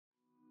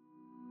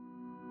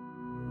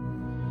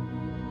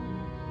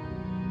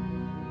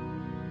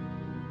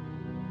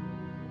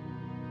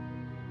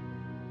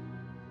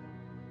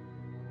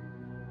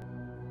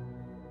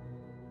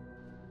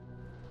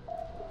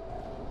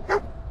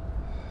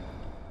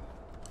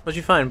What'd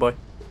you find, boy?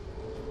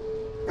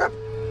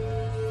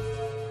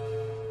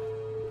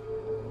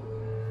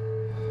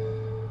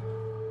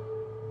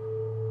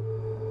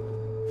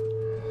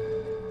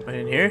 Right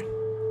in here?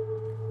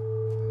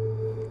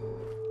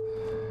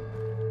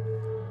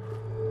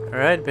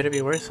 Alright, better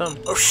be worth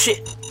something. Oh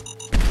shit!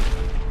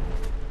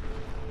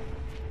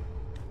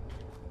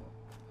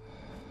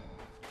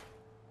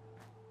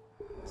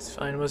 It's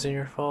fine, it wasn't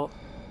your fault.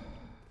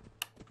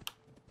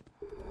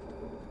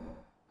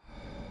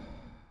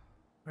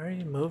 Where are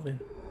you moving?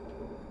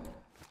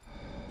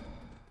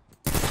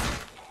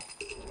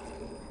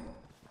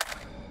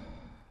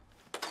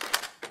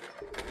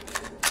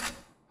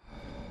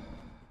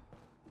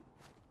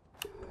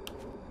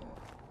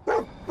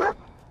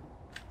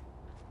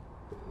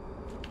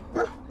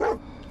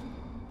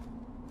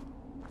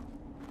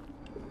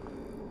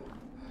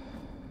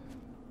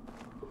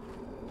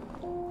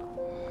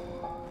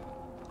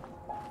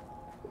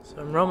 So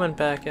I'm roaming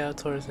back out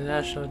towards the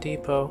National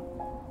Depot.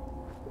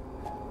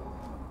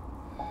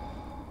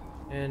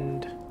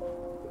 And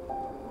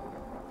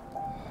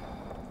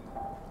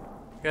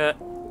got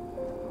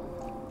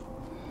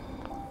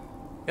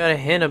a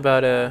hint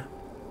about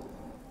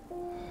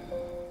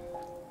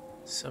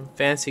some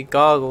fancy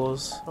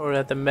goggles over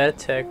at the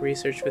MedTech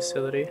research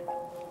facility.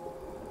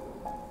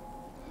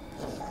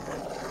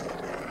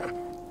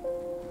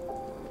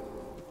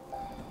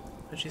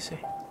 What'd you see?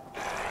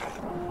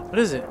 What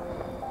is it?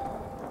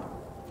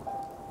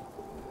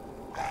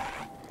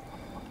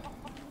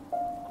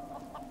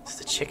 Is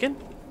it a chicken?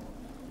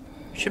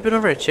 Shipping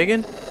over a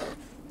chicken?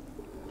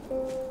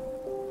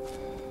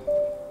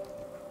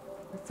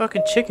 They're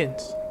fucking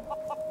chickens.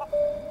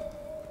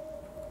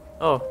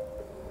 Oh.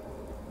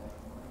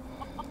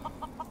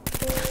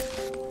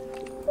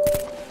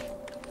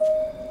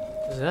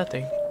 What is that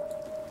thing?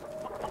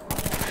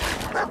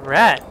 It's a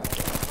rat.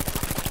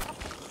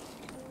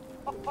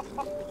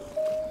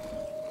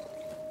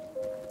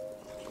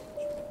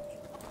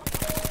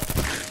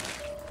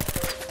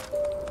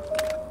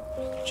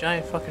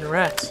 Giant fucking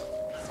rats.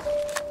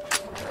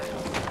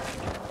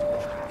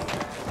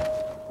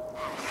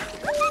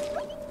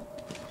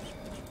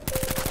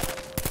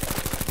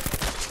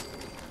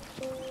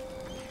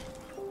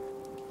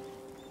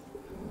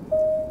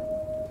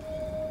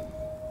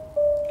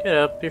 Get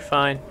up, you're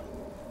fine.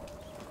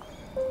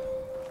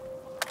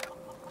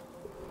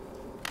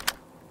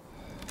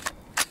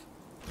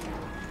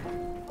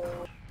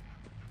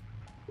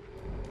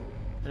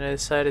 And I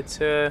decided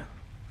to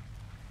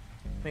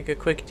make a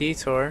quick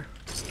detour.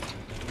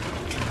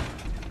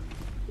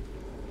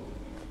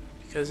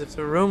 Because if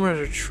the rumors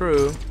are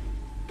true,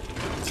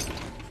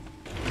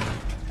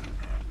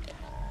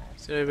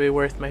 it's gonna be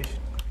worth my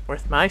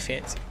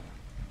fancy.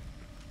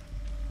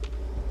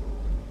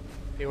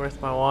 Be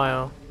worth my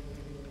while.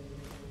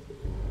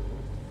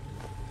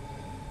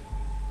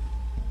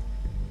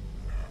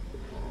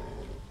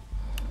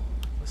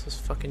 This is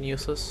fucking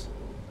useless.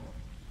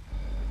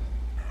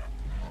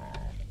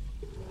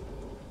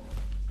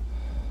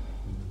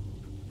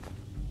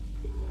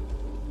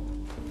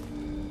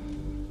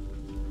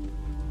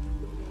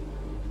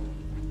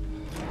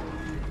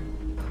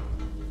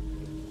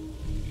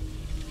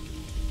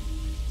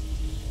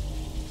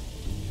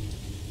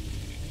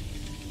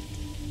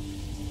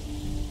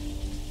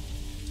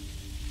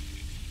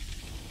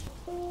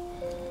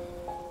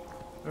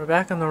 We're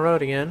back on the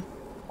road again.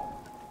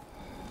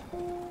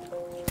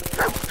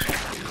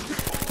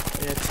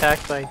 Being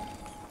attacked by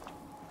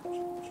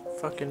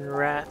fucking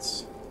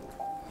rats.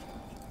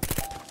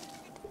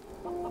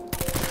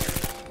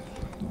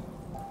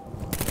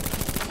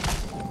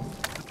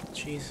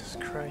 Jesus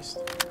Christ.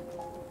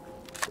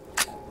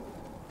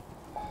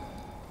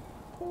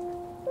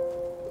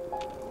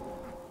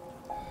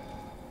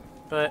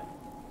 But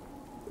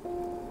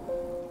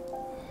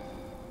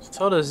it's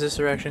told us this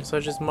direction, so I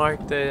just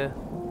marked a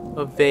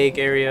vague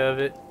area of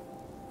it.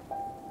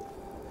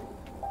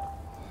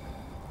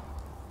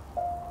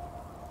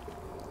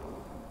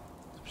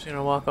 I'm just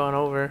gonna walk on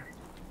over.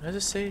 What does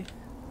it say?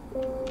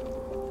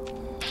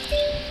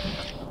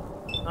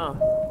 Oh.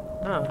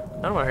 Oh.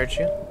 I don't want to hurt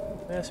you.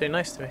 Yeah, say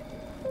nice to me.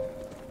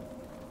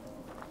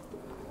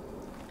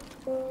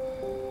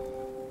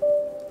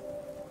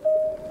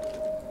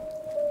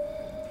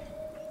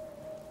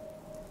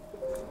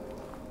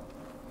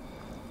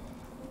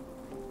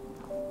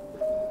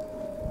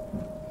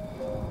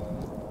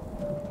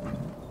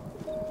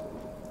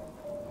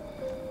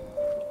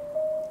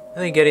 I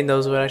think getting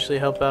those would actually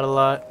help out a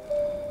lot.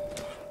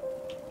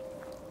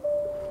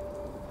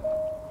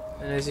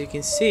 And as you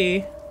can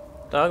see,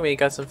 Dogmeat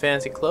got some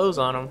fancy clothes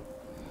on him.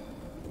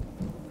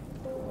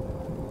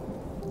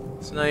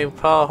 So now you'll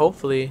probably,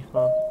 hopefully,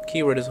 well,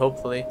 keyword is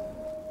hopefully,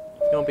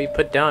 you won't be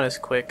put down as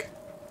quick.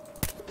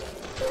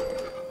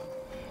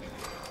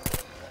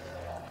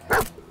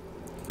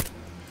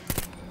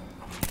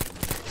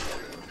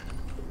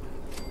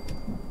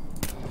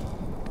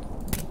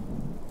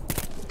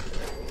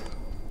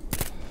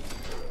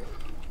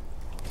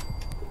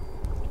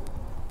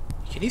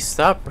 Can you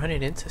stop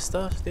running into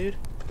stuff, dude?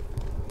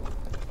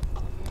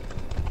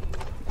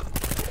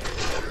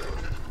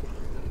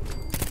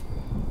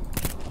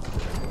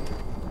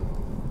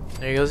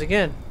 There he goes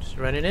again. Just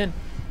running in.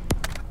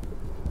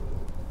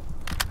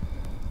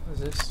 What is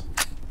this?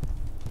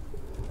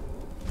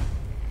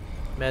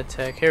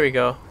 Medtech. Here we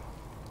go.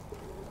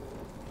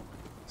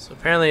 So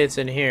apparently it's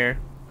in here.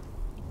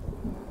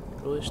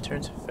 Ghoulish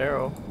turns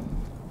feral.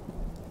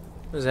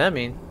 What does that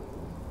mean?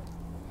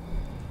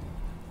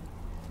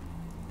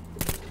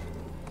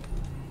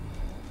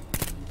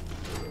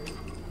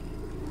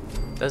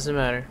 Doesn't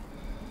matter.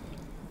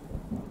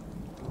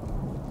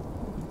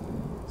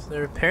 So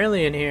they're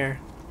apparently in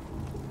here.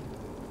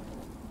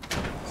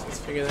 So let's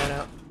figure that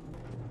out.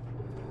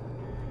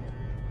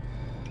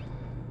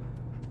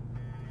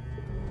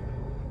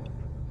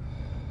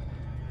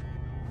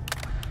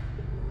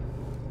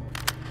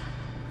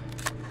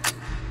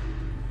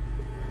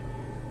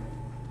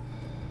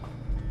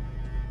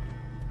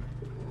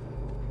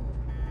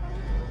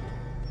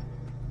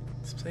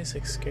 This place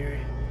looks scary.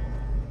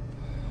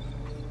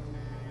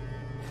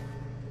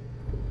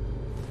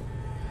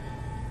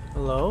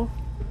 Hello?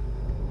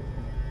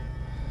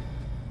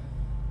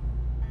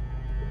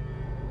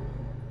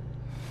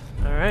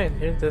 Alright,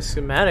 here's the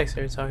schematics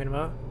they were talking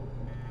about.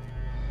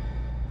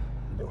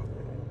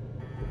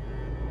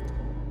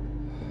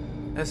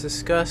 As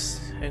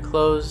discussed,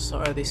 enclosed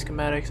are the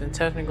schematics and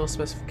technical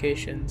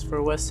specifications for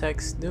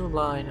Westtech's new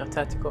line of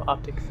tactical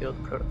optic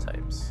field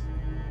prototypes.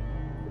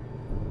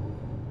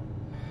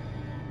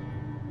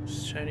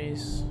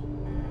 Chinese.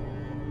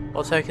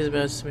 Westtech has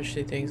been some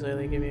interesting things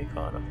lately. Give me a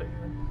call and I'll figure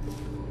it.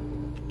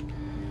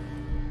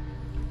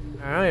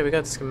 Alright, we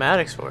got the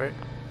schematics for it.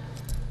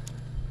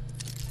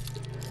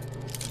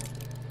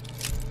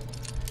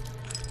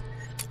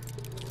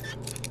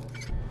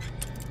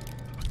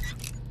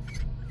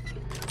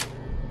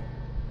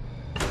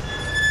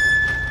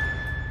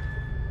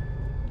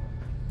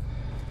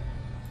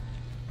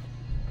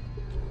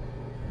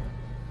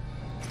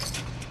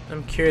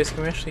 I'm curious,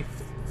 can we actually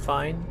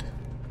find?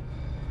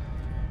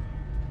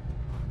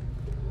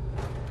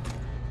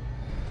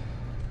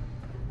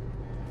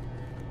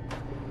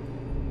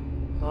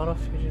 Auto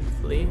fusion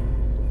fleet?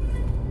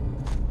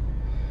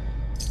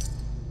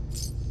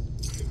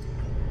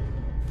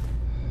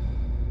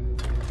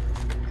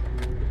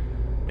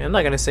 I'm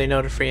not gonna say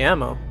no to free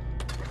ammo.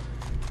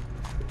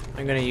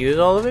 I'm gonna use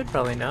all of it?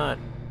 Probably not.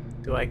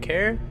 Do I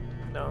care?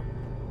 No.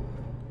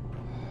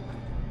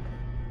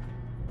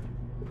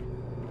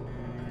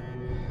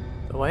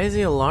 But why is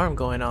the alarm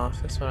going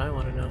off? That's what I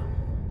want to know.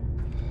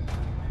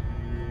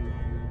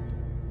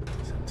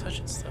 Stop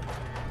touching stuff.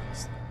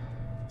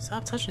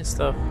 Stop touching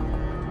stuff.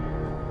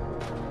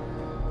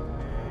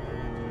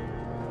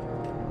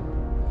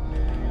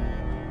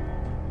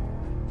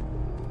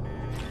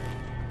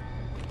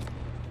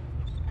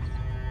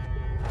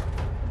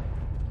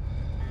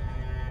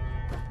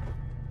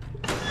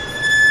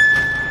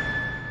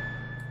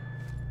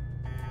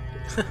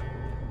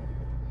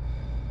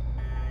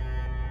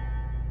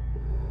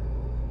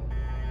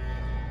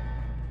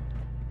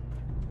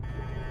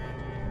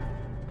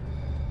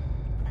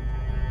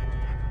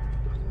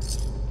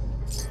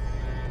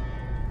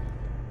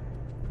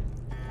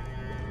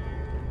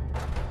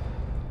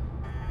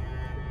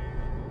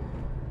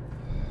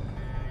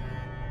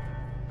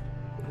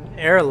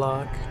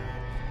 Airlock.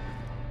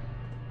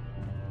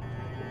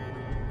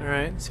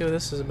 Alright, let's see what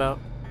this is about.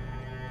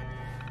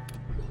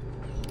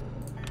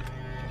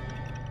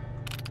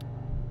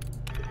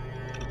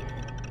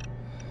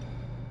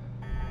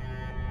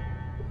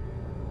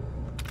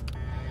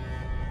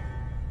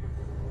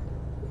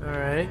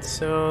 Alright,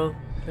 so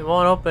it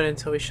won't open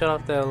until we shut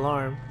off that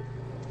alarm.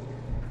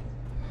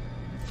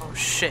 Oh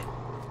shit.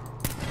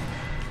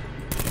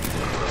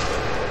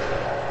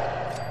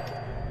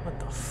 What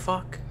the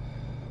fuck?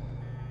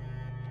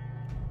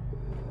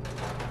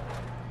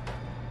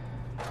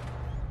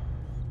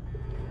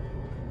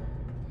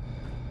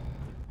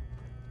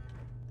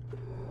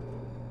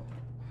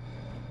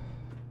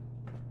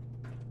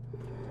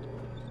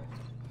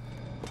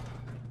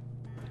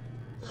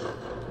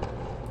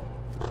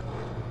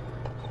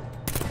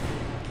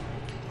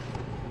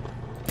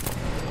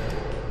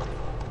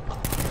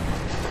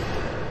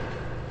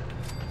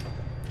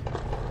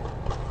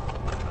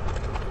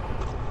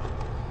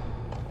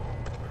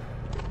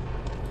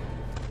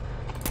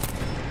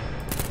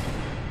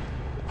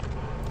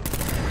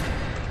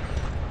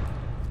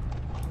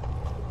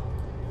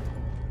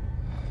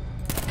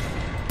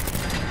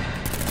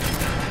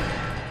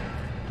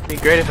 It'd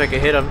be great if I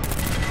could hit him.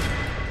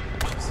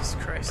 Jesus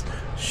Christ.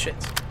 Shit.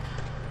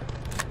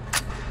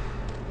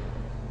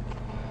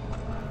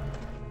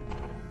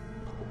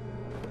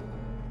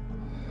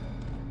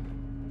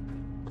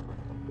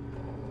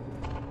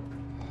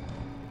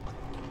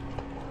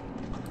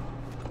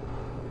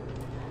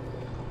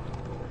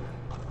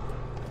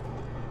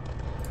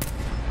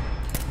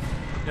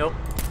 Nope.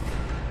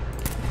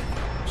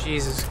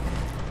 Jesus.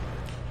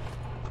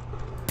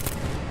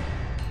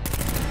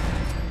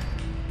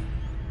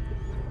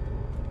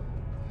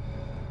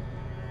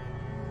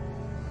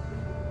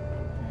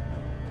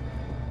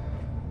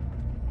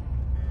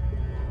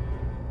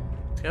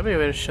 There's gotta be a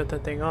way to shut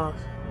that thing off.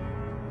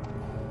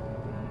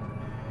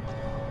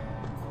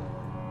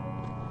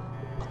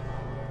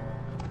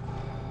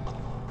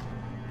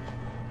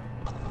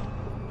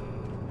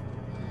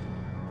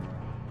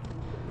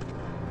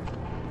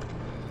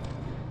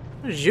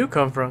 Where did you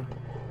come from?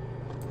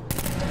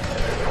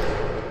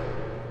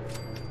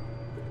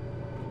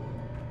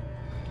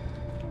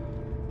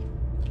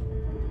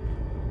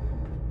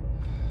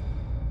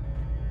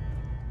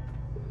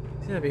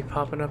 He's gonna be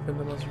popping up in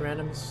the most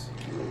randomest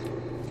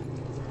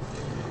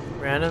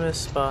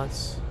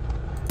spots.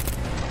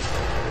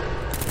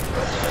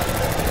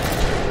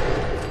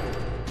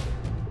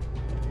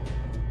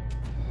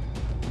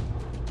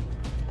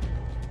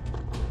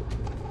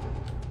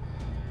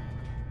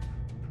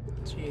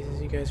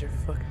 Jesus, you guys are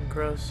fucking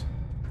gross.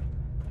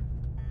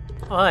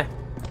 Oh, hi.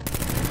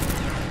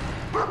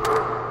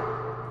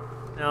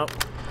 No.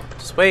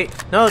 Just wait.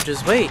 No,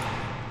 just wait.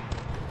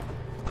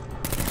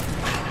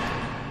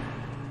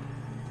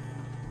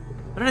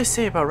 What did I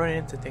say about running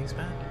into things,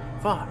 man?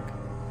 Fuck.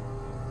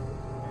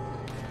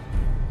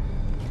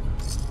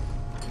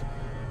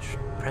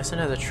 Preston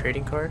has a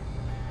trading card?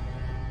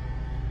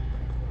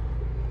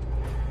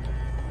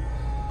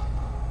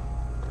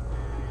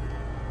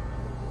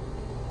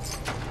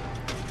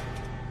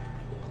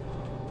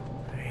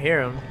 I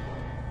hear him.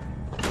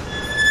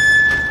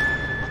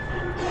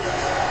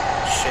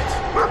 Shit.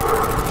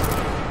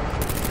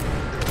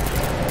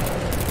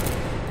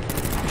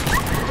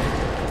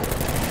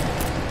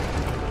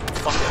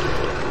 Fuck.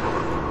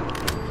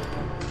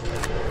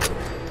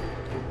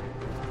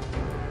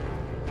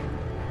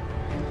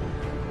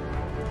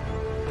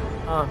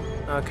 Oh,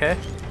 okay.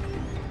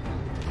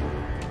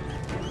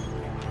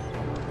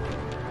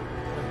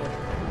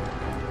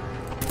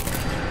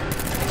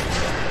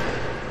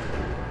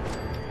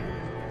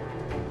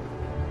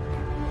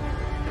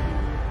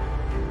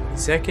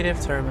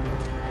 Executive terminal.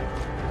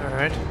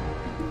 Alright.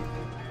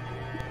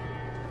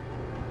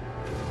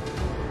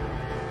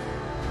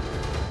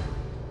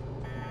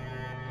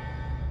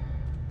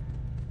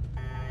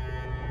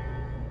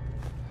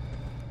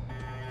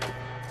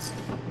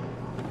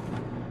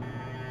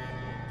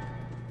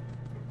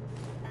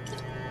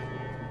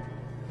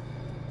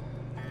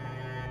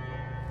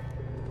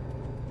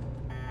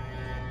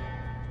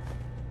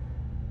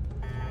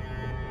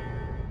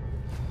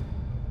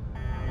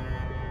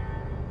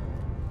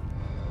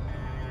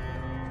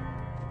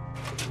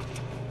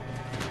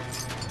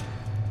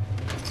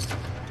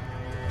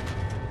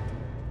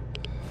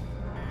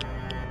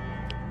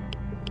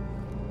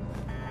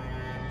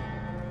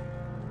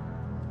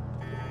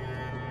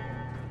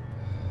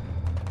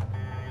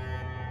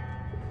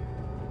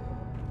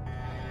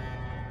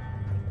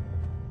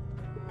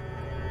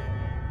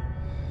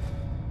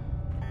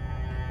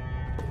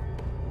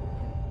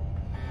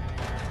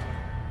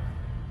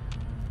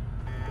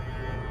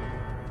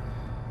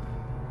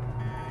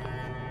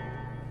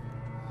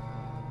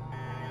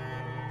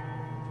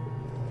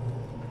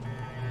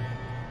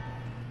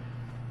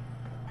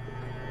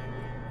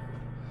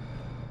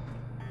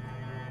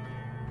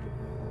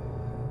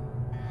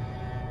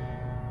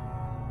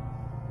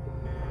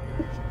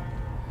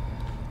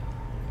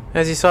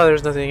 As you saw,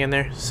 there's nothing in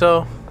there.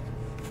 So,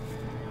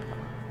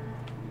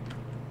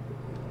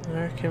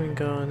 where can we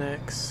go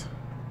next?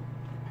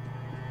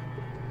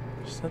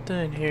 There's nothing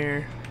in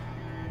here.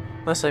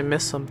 Unless I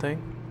missed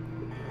something.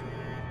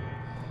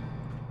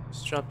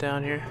 Let's drop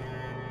down here.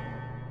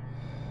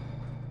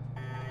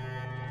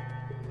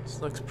 This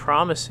looks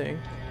promising.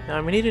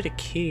 Now, we needed a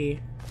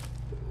key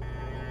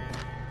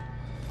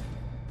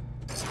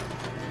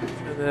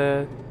for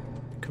the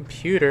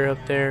computer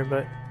up there,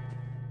 but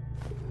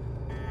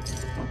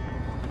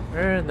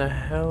where in the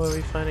hell will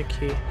we find a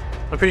key?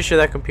 I'm pretty sure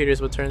that computer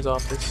is what turns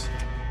off this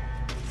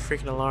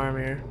freaking alarm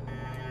here.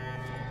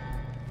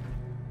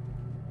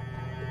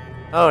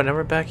 Oh, now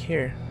we're back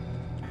here.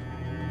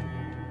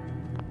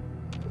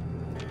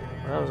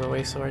 Well, that was a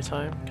waste of our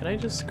time. Can I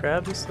just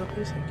grab these stuff,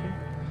 please? Thank you.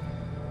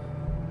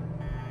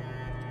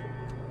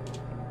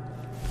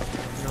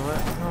 You know what?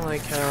 I don't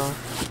like how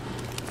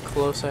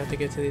close I have to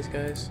get to these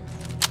guys.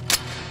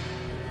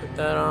 Put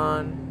that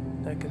on.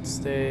 That can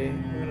stay.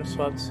 I'm gonna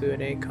swap to an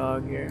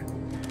ACOG here.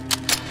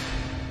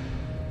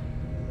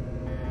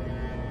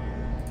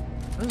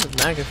 How does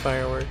the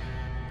magnifier work?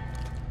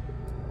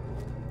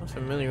 I'm not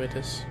familiar with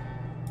this.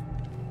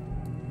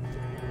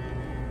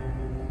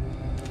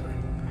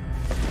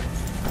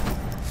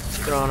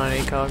 Throw on an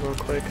ACOG real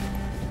quick.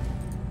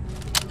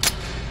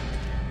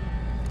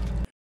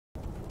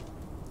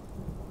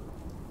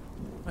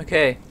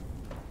 Okay.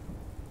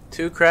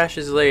 2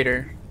 crashes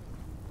later.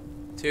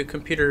 2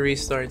 computer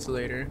restarts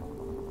later.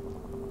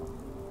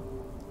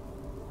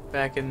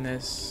 Back in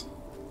this.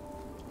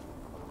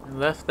 We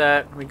left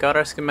that. We got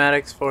our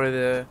schematics for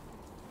the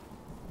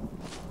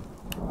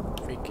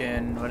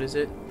freaking, what is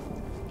it?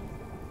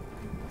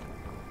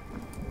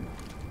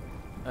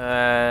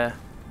 The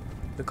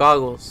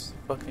goggles.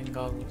 Fucking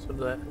goggles. What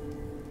is that?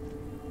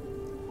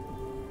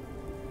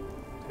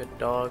 Good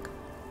dog.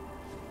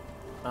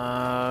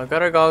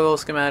 Got our goggle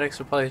schematics.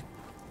 We'll probably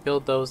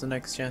build those the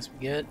next chance we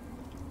get.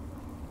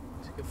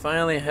 So we can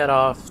finally head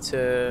off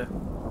to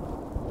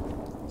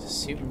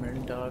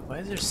Superman dog. Why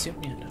is there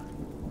Superman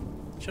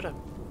dog? Shut up.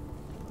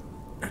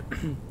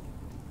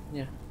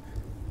 Yeah.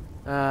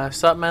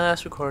 Stopped my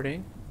last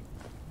recording.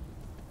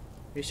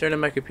 restarted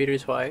my computer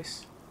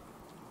twice,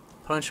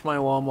 punched my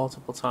wall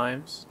multiple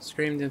times,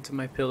 screamed into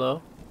my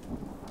pillow,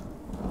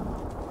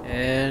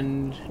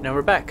 and now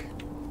we're back.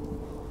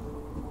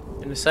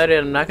 And decided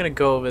I'm not gonna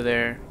go over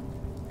there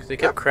because they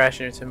kept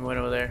crashing every time I went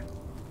over there.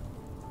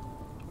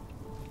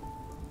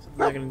 So I'm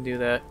not gonna do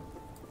that.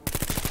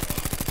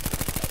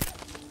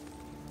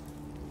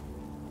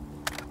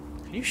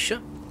 Can you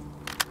shut?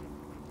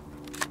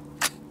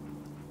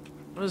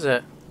 What is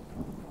that?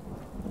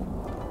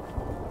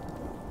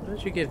 What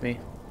did you give me?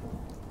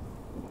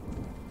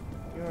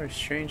 You are a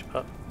strange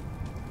pup.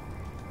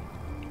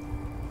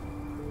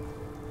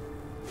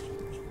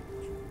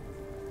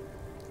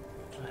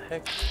 What the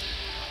heck?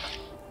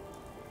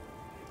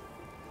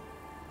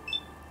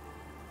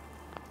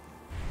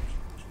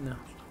 No.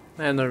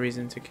 I have no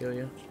reason to kill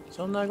you,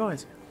 so I'm not going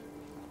to.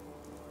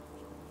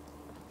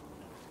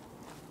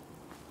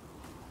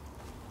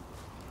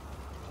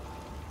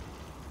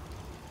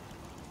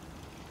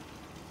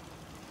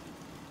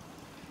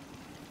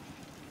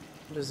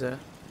 What is that?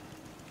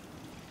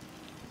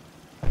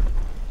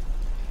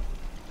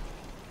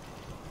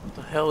 What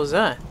the hell was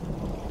that?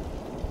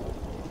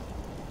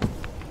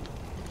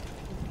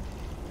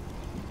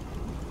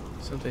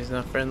 Something's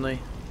not friendly.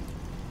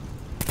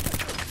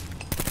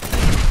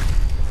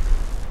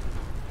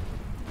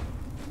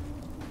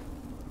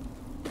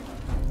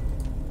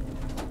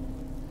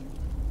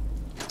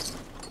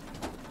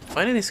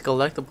 Finding these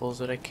collectibles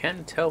that I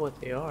can't tell what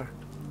they are.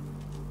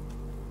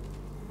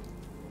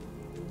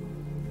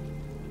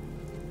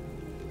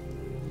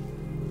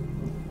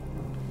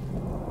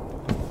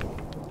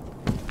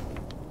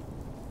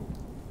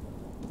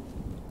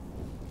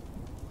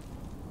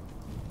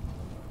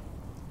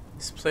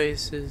 This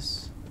place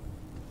is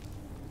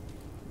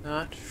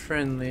not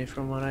friendly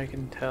from what I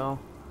can tell.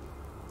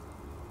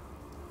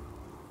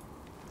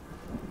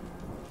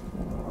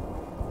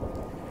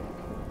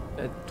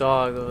 That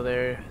dog over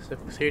there is a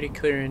pretty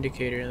clear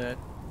indicator that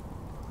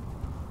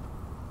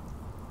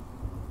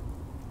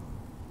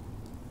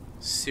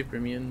super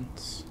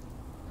mutants.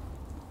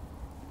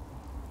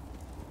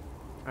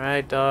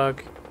 Alright,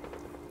 dog.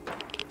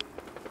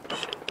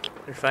 Shit,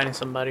 they're fighting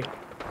somebody.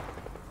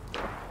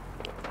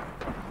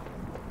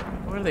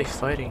 What are they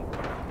fighting?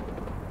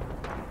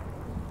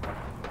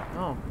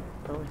 Oh,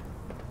 really?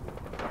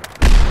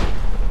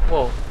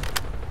 Whoa.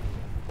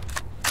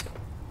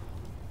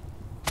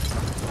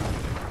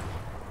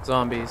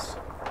 Zombies.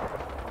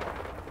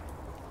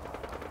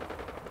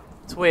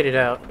 Let's wait it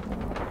out.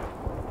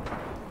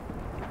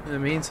 In the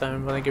meantime,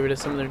 I'm gonna get rid of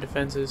some of their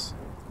defenses.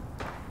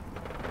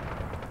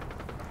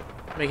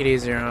 Make it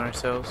easier on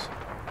ourselves.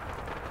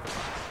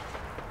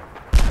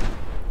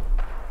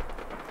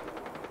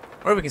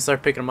 Or we can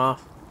start picking them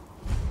off.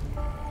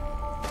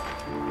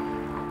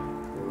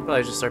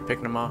 Probably just start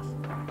picking them off.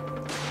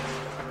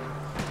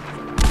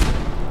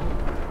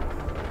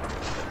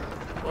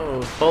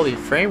 Whoa, holy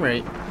frame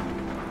rate.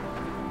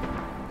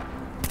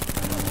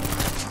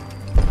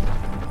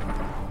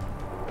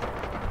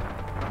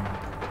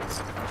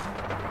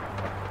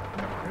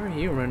 Where are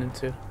you running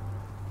to?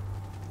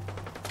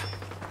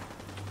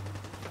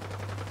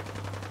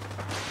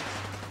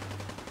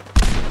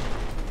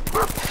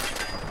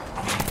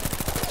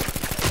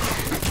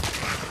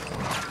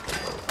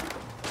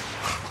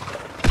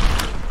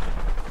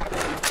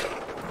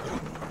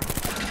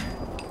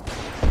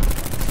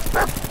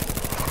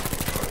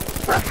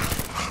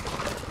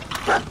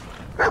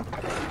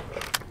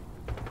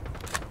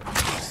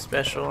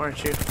 Special,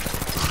 aren't you?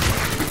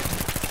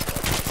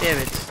 Damn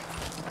it.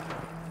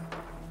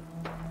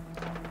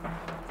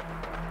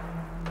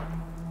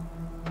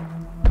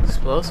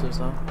 Explosives,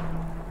 huh?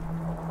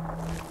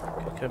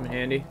 Could come in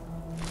handy.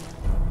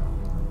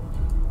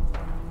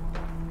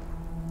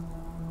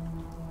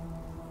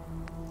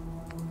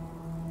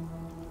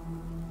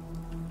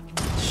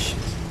 Shit.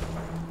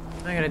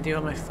 I gotta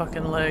deal with my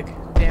fucking leg.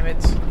 Damn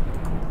it.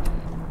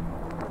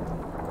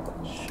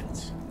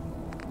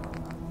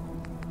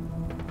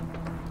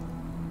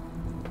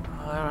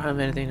 I don't have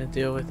anything to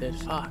deal with it.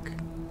 Fuck.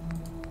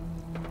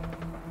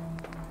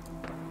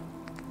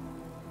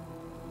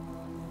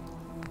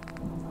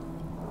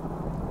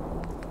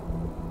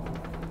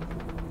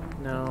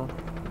 No.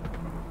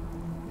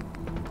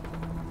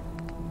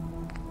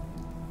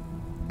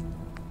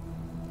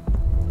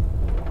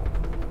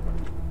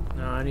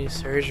 No, I need a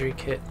surgery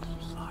kit.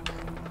 Fuck.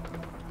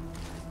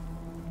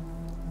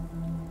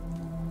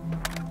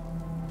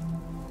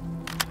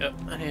 Yep,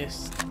 I need a...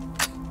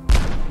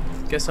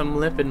 Guess I'm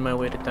limping my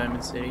way to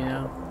Diamond City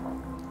now.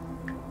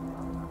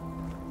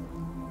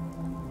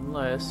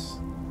 Unless...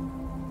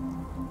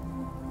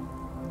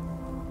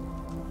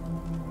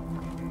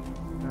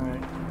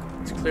 Alright,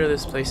 let's clear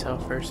this place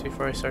out first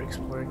before I start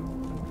exploring.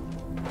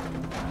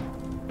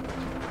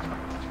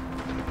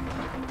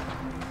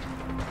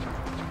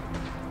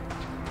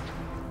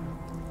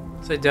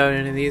 So I doubt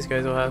any of these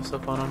guys will have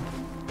stuff on them.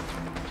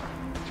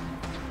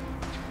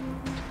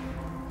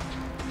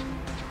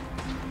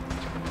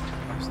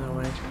 There's no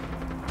way.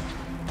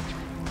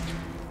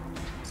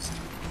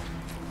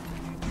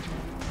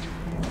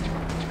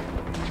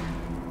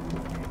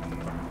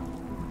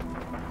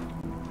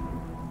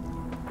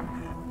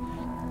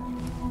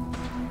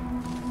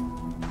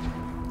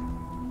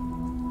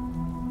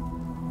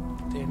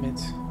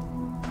 it.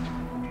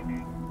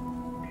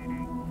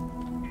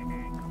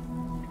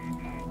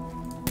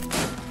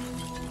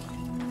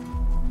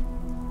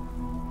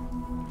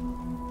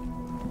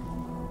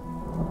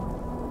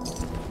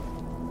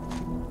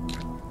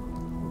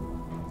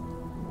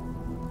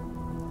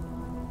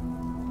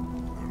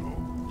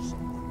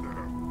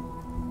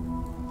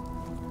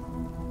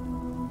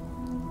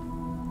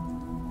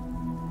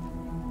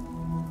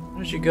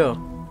 Where'd you go?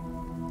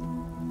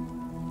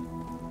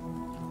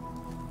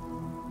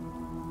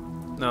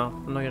 No,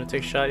 I'm not gonna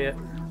take a shot yet.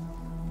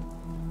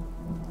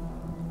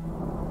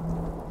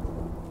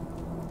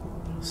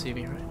 You'll see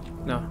me,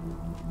 right? No.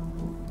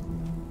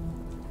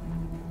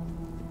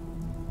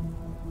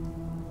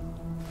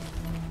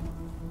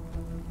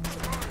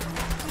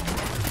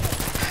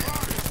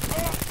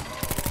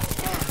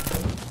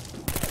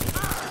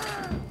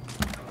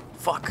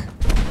 Fuck.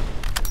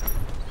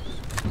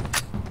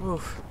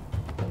 Oof.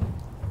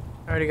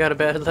 I already got a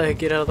bad leg,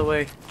 get out of the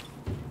way.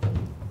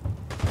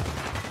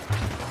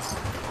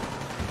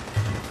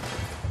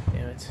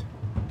 Damn it.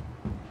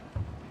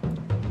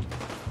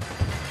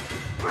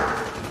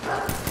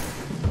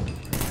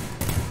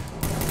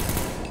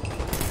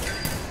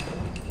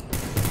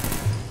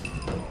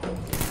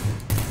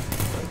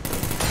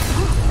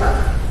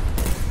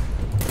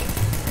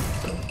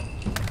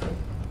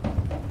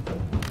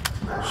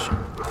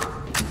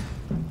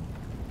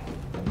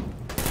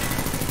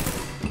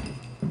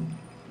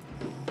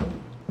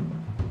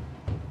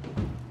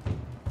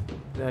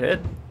 Is that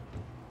it?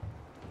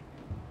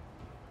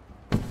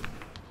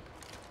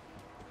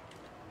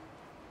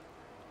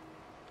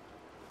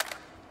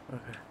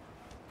 Okay.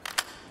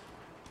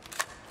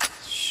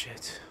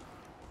 Shit.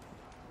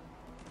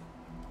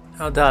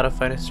 I'll doubt I'll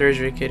find a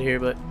surgery kit here,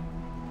 but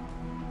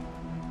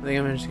I think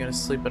I'm just gonna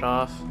sleep it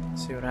off,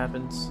 see what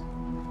happens.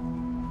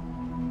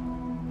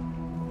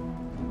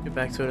 Get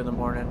back to it in the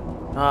morning.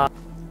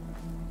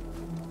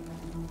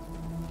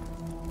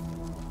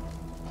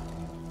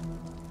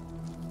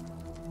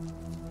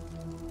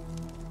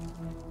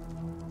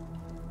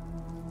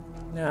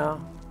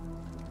 No.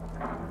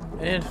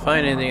 I didn't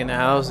find anything in the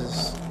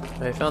houses.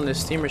 But I found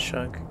this steamer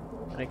trunk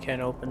that I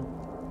can't open.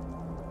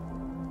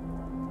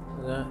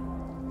 What is that?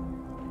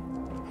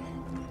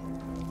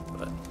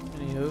 But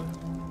anywho.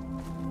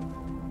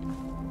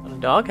 On a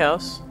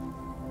doghouse.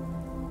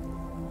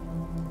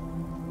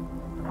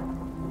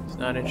 He's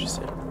not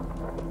interested.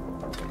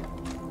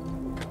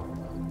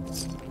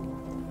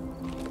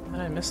 How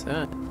did I miss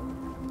that?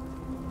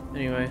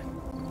 Anyway.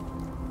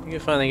 We can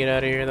finally get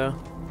out of here though.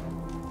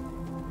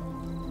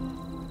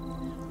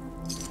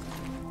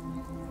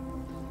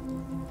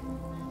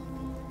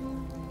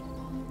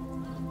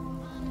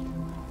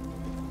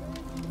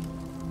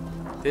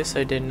 This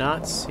I did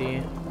not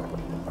see.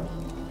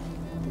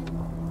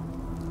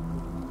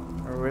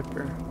 A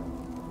ripper.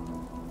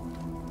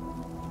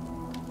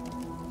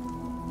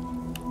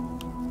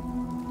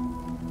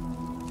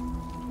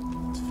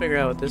 Let's figure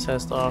out what this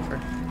has to offer.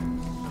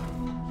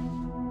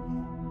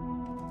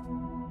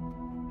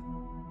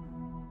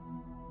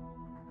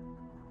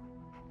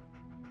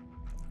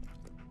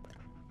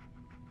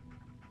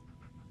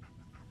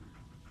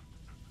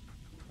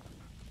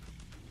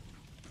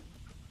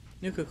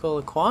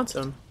 Nuka-Cola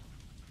Quantum.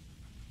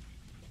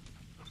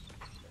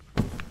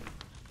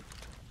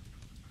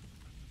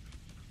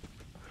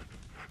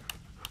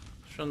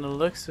 From the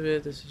looks of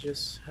it, this is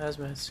just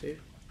hazmat suit.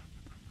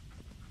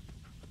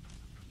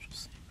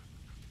 Interesting.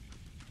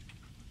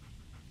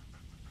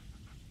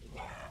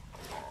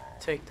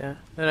 Take that.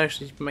 That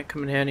actually might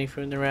come in handy for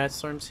when the rat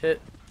storms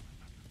hit.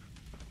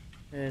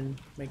 And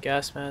my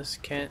gas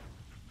mask can't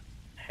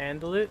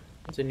handle it.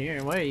 What's in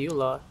here? Why are you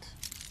locked?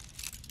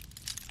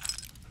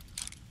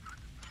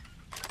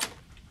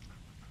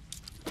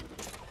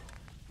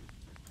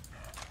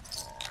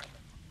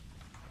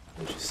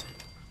 Interesting.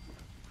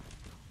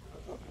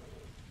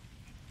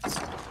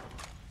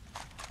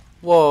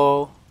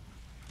 Whoa.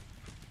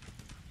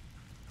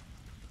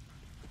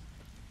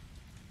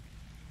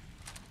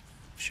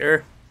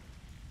 Sure.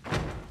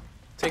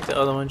 Take the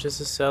other one just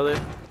to sell it.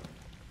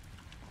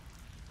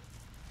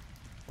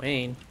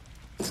 Wayne.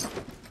 What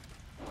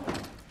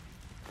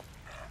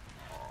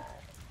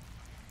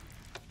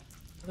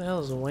the hell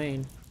is a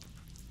Wayne?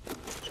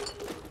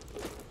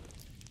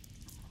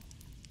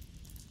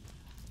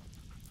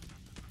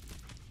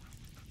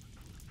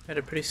 Had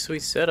a pretty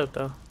sweet setup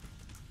though.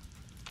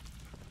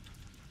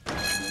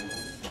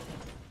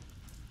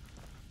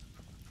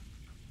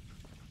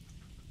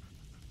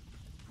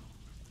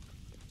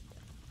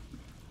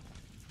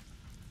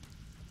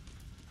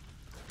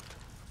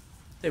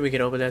 I think we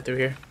can open that through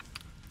here.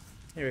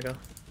 Here we go.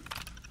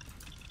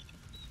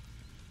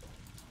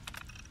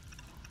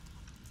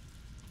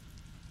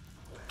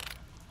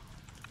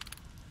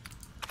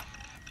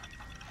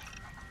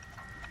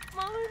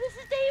 Mama, this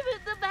is David.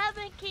 The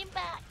Batman came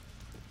back.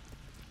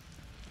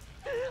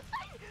 I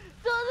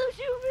saw them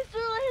shoot Mr.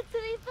 Lance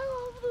and he fell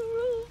off the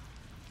roof.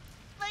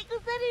 Michael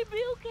said he'd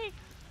be okay,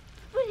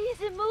 but he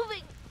isn't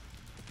moving.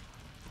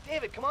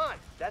 David, come on.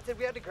 Dad said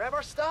we had to grab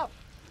our stuff.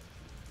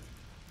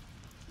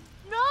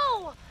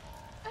 No!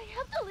 I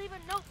have to leave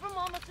a note for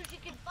Mama so she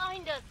can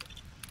find us.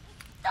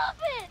 Stop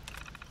it!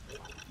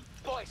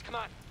 Boys, come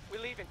on.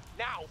 We're leaving.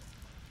 Now!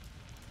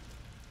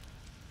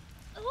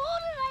 Hold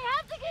it, I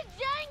have to get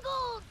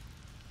jangled!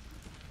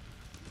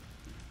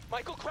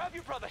 Michael, grab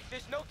your brother.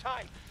 There's no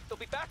time. They'll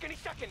be back any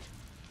second.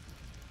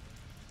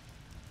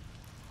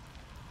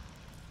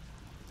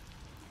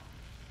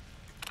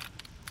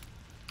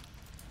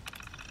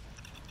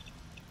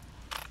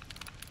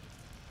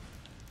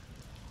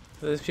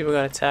 Those people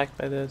got attacked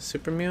by the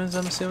super mutants,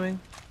 I'm assuming?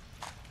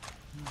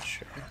 I'm not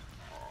sure.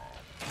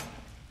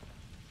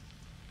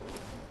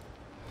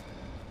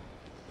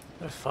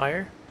 A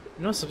fire?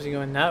 I know something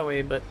going that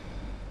way, but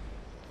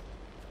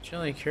I'm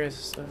generally curious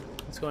as to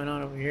what's going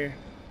on over here.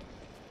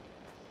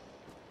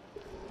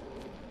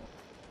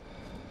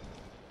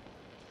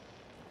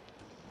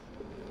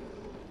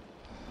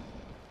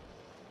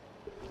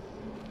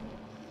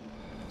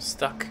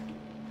 Stuck.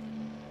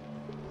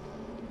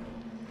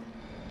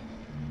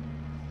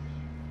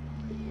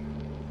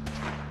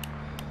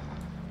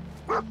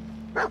 The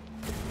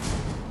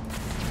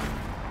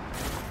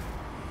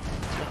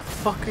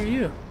fuck are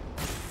you?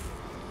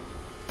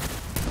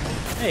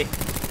 Hey.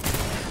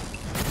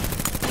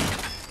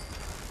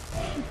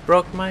 You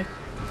broke my...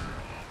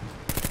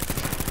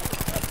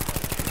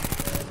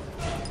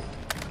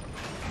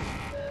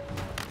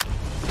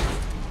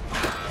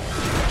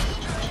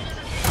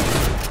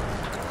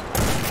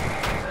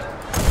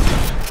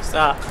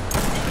 Stop.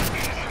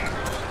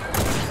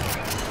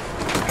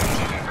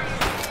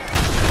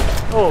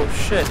 Oh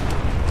shit.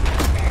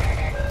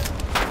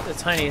 A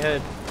tiny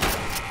head.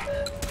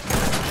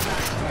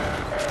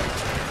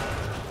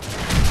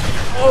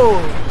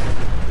 Oh!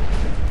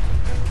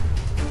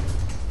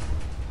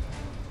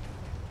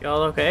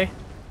 Y'all okay?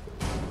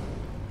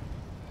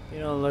 You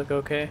don't look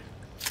okay.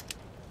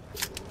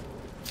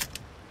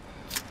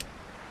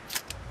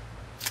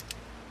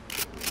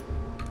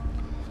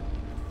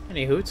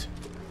 Any hoots?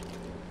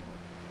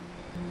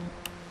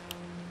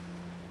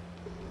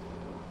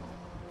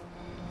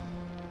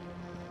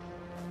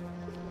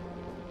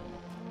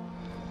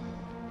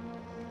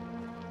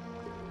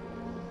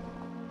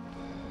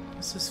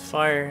 What's this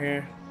fire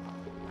here?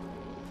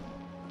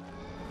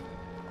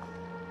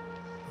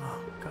 Oh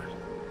god.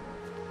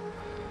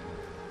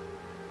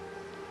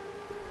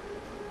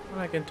 How am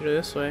I getting through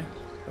this way?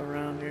 Go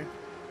around here.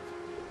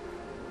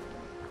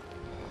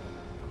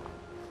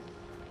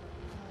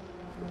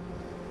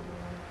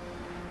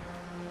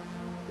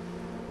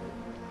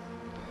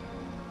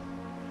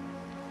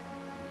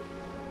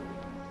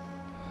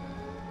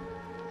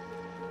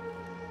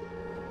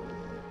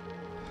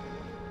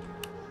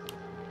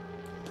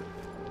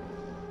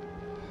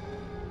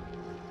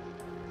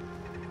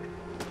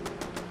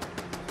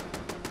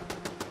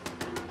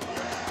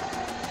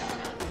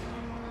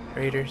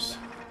 Raiders.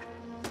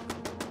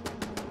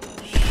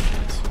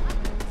 Shit.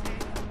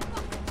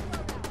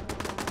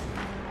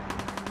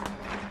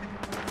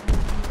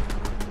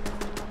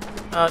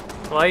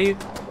 Why you?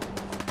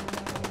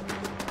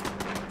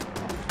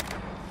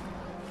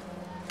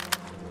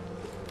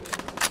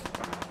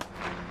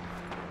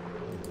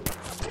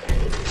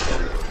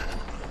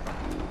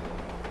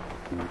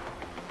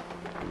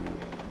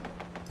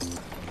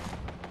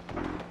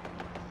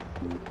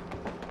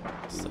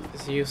 Stuff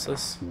is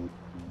useless.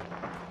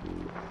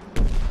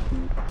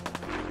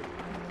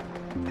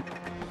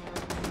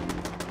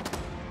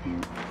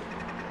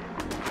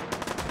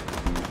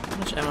 How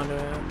much ammo do I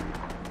have?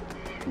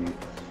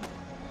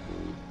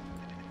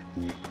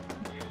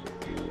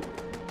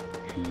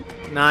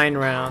 Nine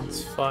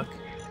rounds, fuck.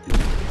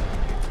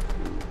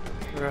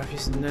 We're off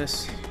using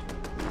this.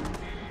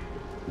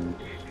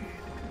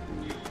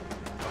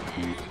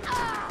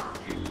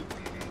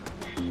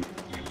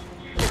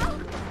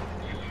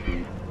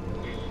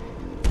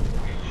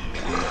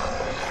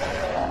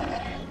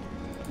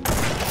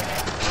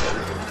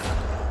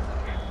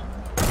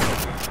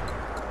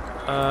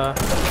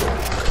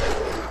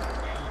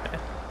 Okay.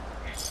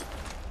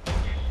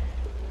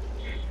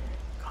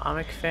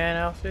 Comic fan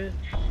outfit?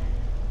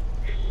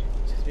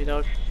 Excuse me,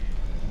 dog.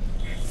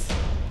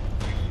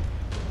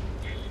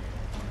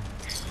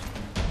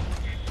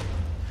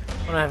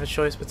 I don't have a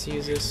choice but to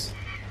use this.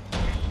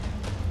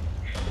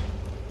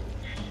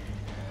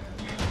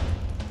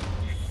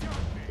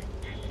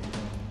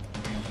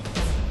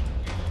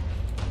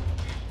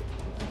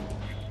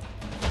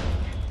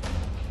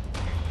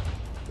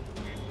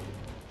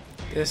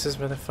 This is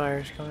where the fire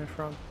is coming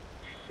from.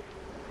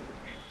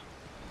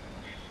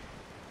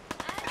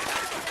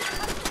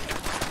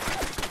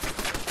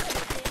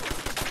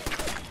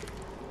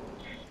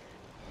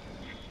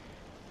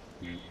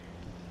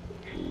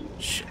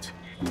 Shit.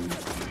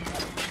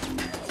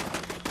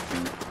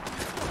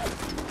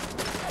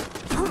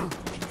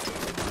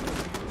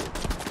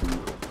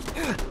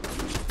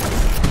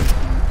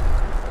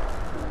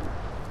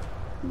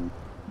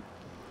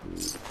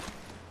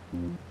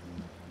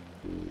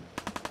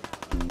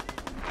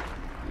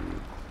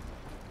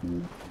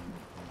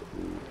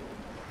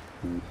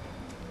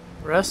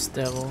 Rust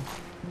Devil.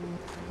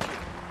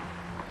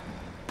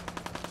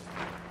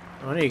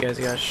 One of you guys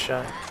got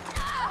shot.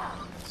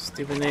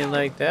 Stupid name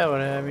like that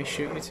would have me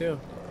shoot you too.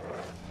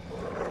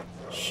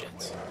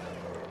 Shit.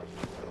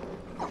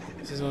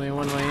 This is only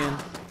one way in.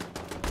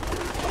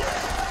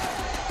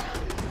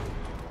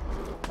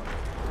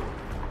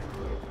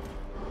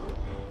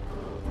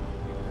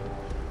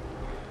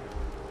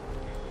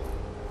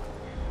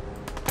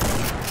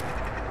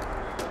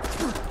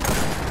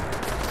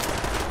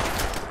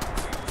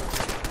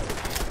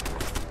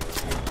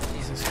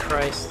 Jesus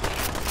Christ.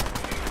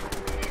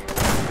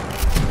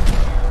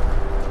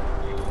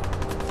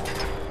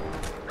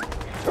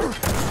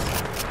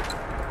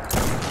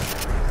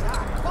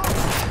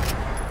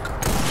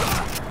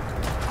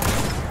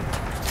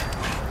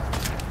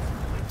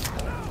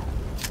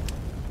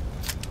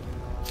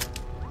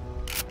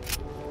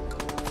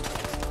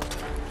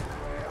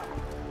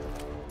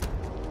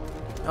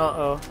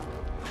 Uh-oh.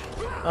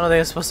 I don't think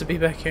I'm supposed to be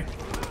back here.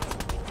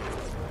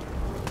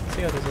 Let's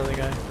see how this other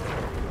guy.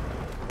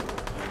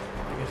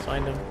 I can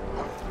find him.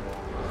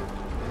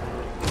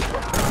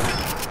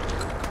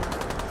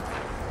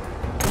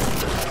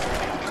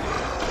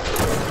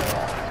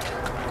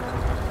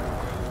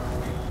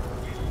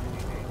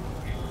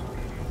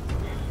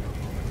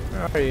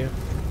 Where are you?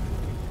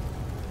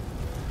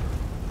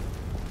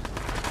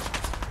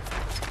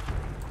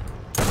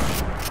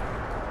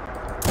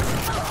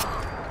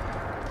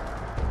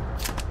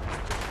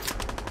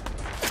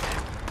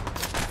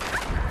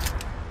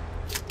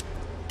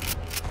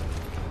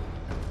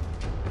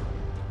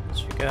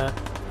 Got.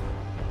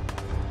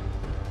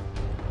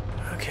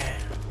 Okay.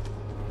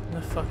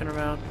 Enough fucking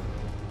around.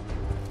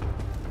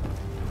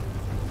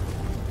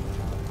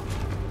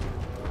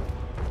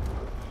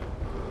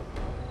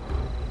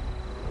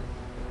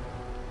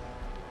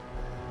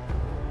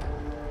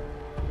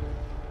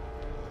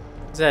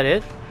 Is that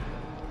it?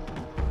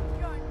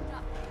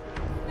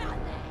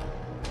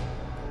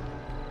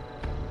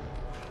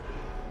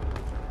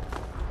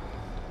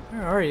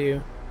 Where are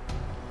you?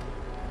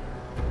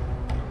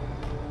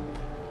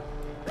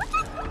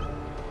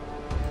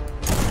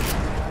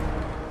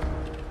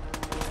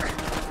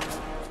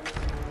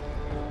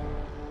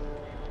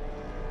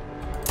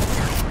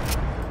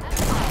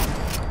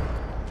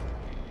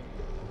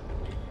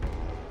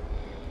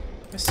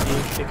 I see you,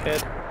 dickhead.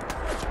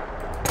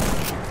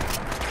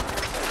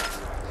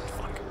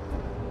 Fuck.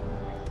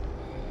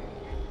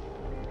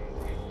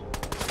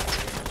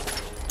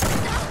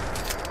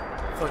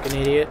 Fucking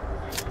idiot.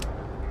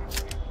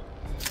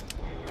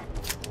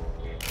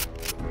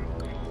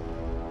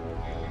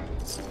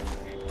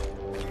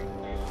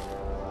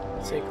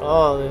 Take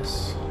all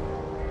this.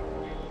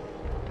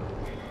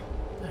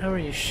 What the hell are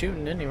you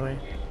shooting anyway?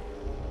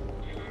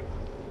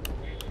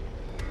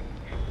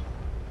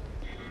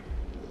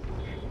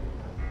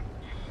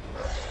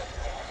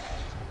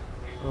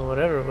 Well,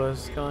 whatever it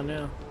was, it's gone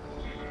now.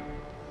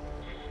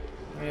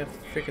 We have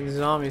freaking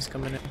zombies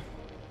coming in.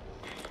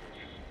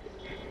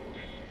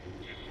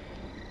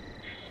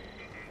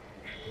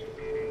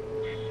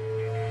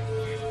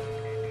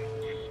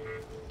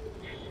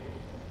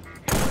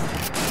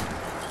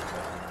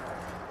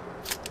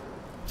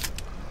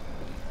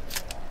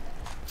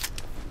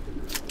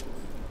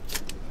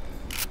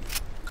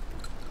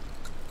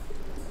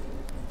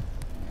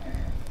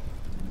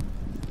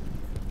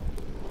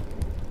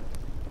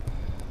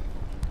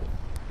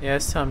 Yeah,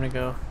 it's time to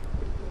go.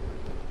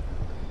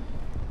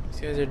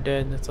 These guys are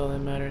dead, and that's all that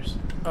matters.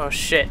 Oh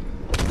shit!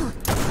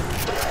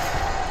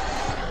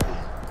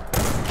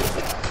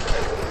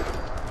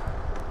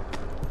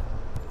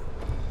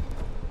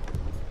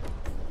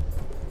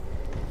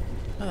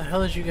 How the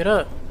hell did you get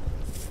up?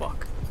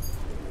 Fuck.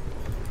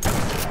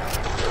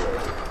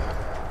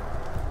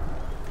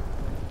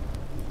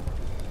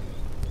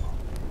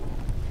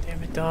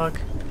 Damn it, dog.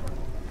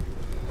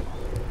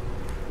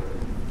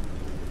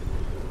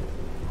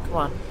 Come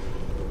on.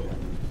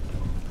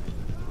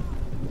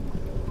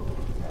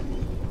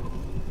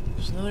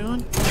 There's another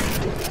one?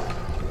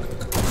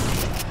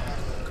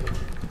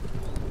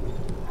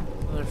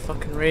 Another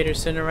fucking raider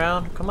sitting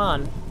around? Come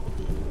on.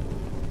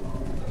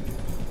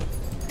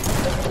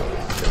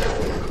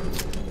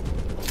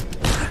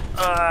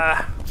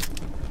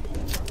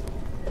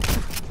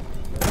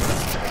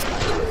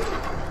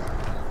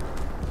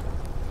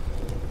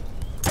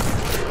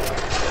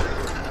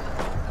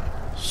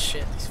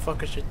 Shit, these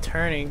fuckers are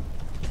turning.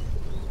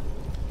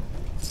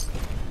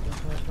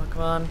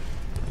 Come on.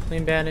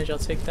 Clean bandage, I'll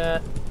take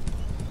that.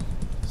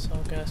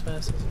 Assault gas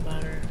mask doesn't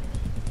matter.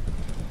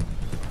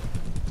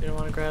 Didn't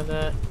want to grab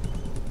that.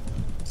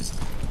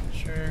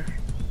 Sure.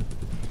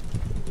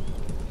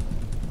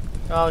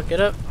 Oh,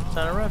 get up. It's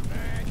time to run.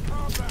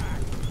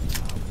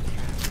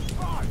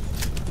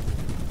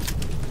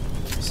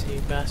 See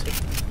you, bastard.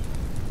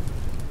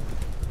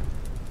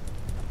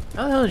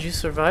 How the hell did you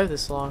survive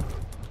this long?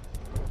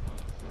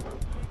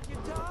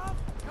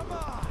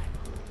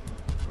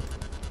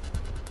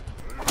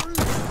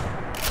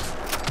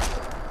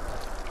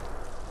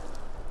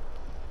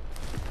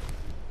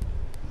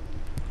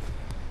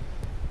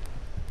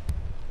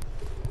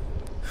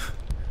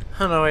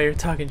 I don't know why you're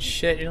talking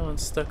shit. You're the one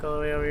stuck all the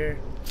way over here.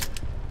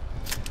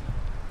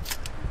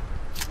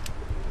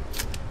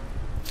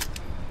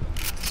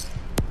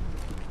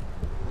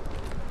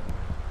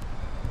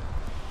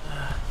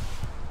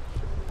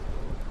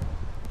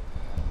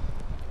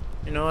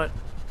 You know what?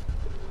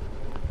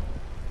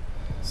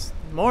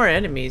 More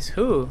enemies.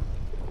 Who?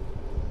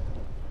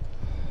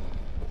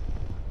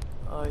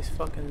 Oh, these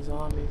fucking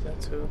zombies.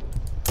 That's who.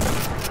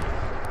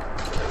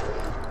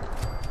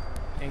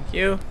 Thank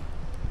you.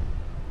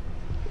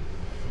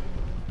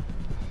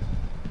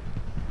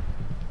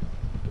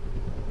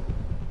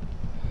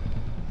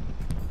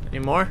 Any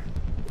more?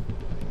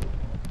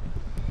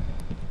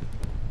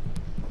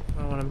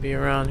 I don't want to be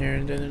around here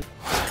and then.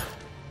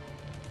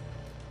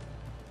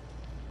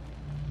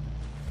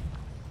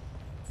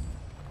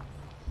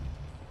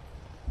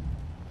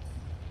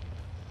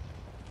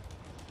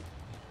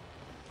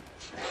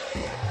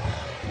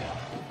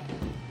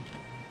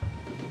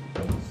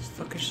 These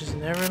fuckers just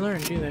never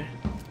learn, do they?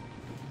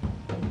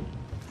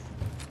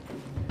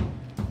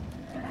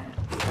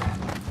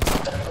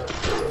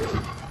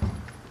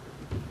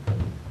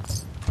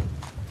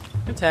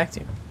 Attacked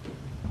him.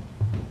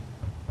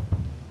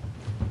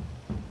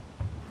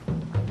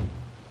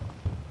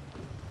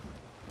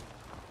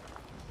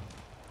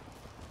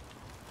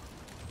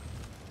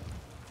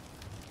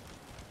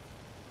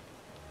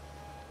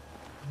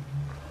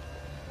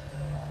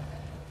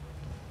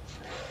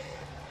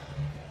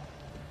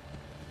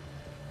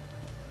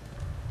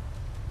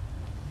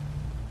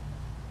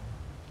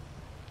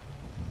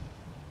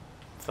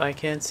 If I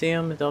can't see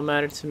him, it don't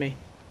matter to me.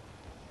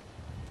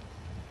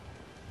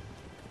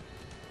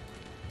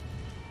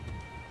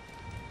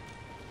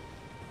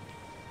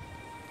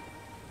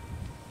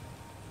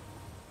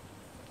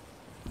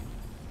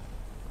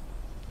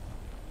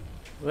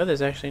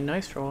 Weather's actually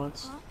nice for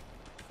once. Huh?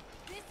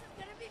 This is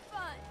gonna be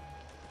fun.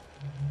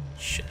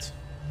 Shit.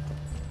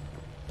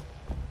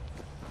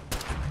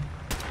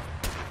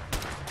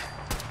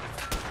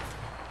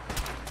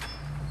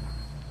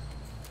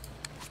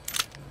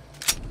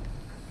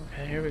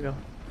 Okay, here we go.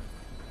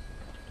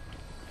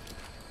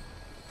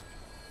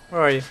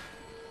 Where are you?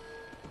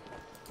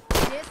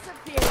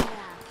 Disappear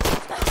now.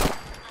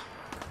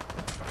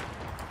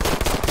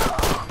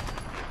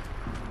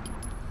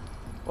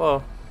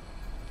 Whoa.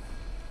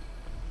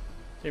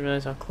 Didn't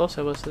realize how close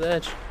I was to the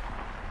edge.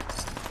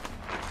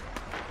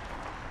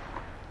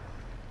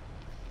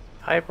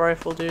 Pipe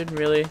rifle, dude,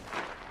 really?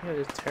 That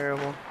is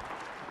terrible.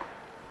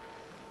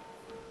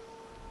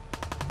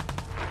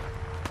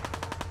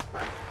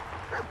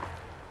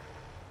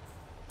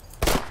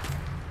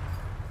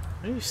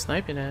 What are you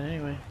sniping at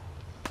anyway?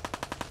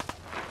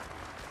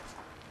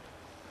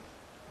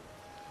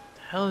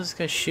 The hell is this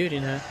guy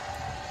shooting at?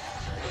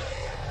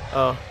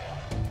 Oh.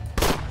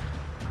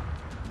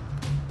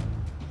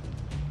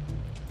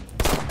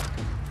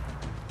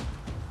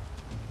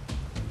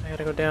 I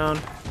gotta go down.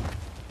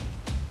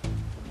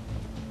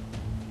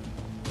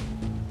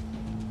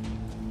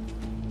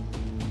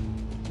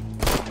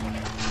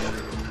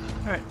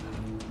 Alright.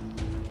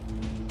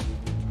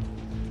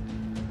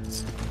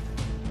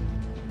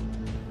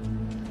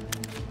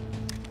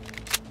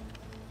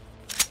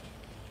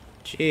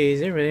 Jeez,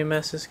 they really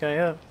messed this guy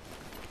up.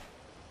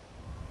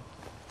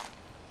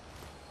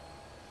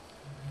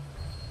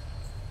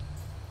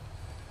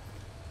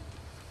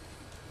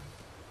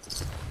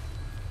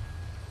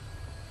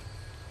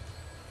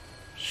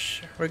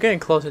 Sure. We're getting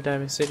close to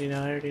Diamond City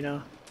now, I already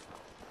know.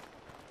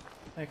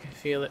 I can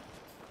feel it.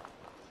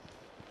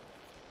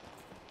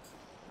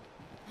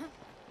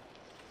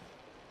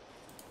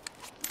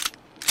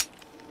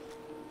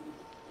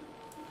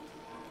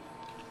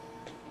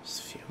 Just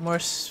a few more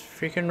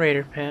freaking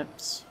raider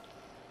pamps.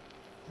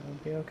 It'll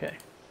be okay.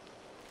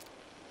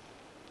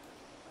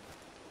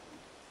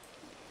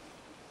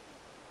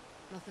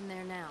 Nothing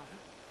there now.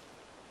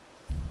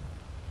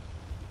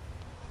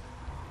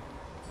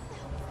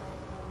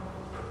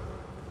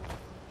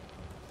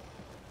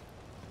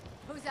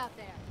 Who's out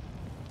there?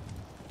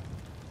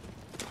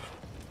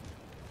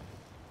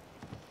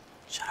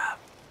 Shut up.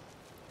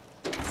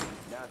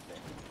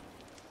 Nothing.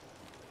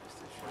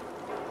 Just a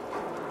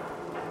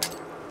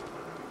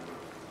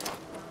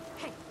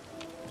Hey,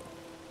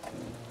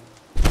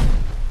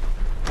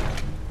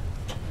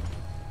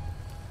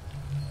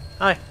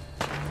 Hi.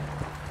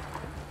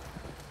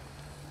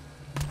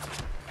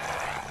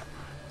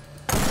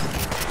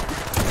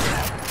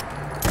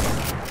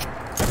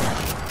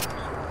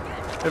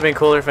 Would've been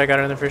cooler if I got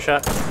her in the first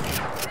shot.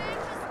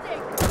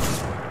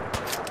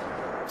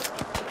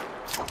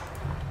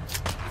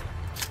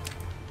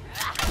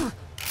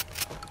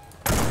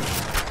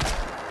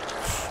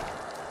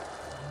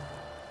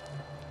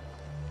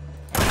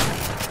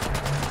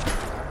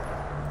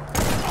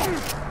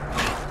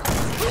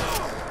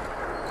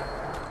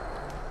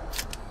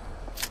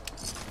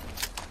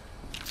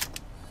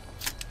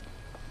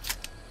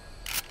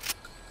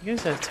 You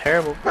guys have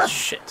terrible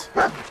shit.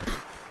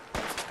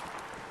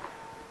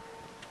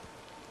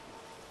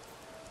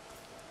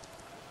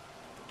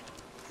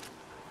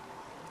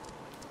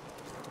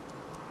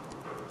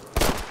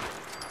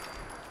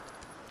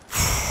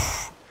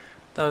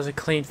 That was a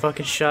clean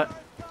fucking shot.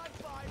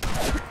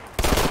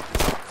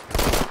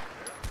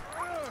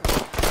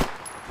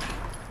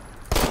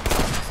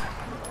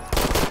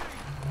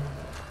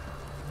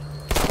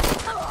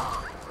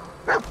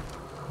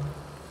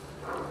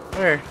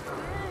 Where?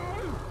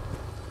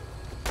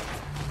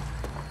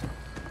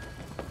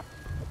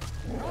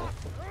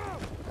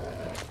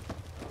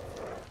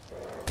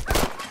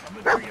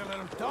 I'm gonna treat a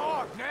little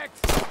dog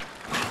next.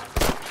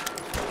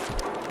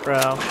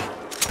 Bro.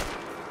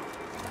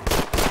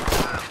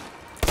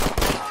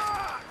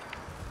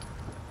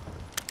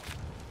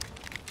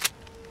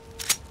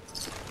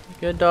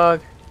 Good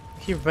dog.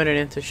 You keep running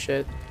into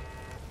shit.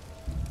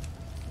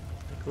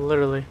 Like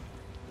literally.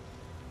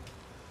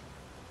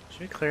 Should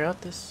we clear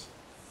out this?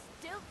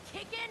 Still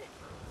kicking?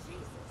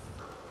 Jesus.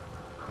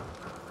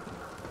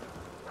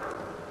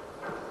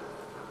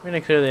 We're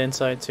gonna clear the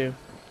inside too.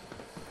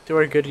 Do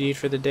our good deed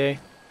for the day.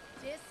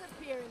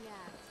 Disappearing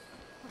act.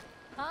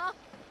 Huh?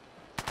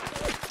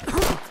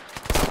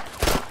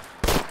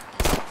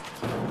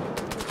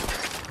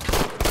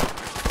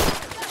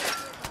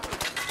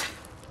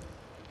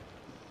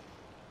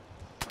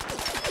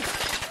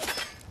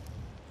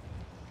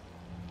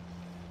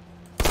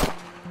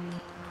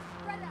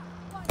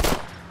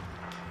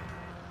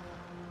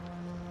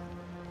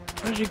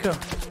 Where'd you go? I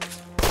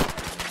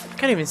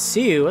can't even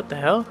see you. What the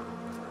hell?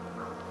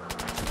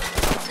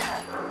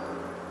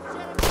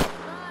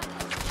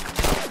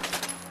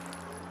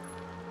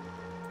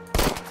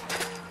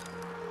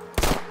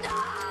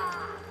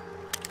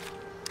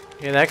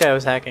 Yeah, that guy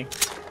was hacking.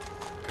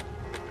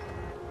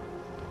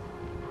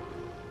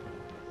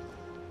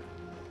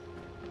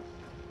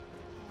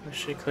 I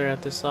should clear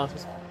out this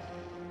office.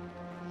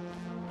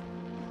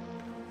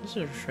 This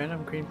is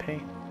random green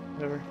paint.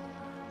 Whatever.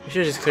 We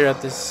should just clear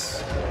out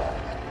this.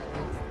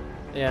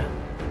 Yeah.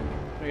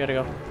 We gotta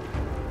go.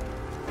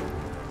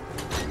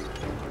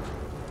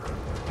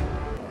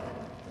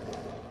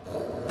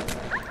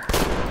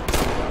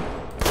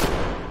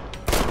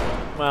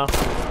 Wow.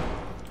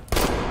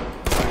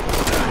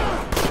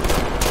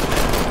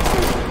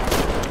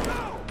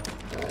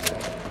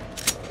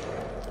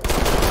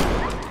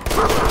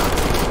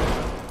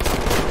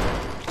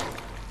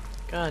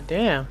 God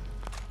damn.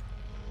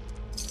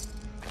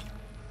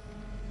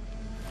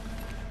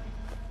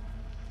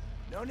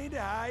 No need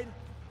to hide.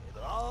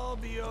 It'll all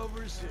be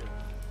over soon.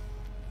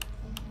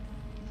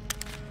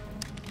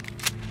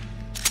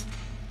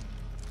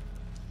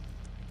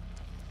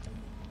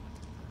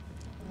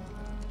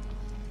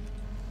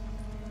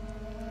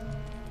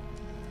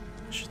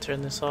 I should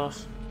turn this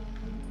off.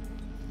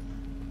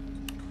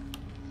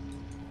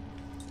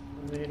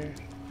 Later.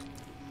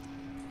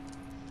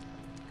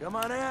 Come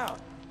on out.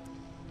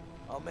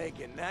 I'll make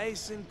it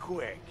nice and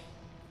quick.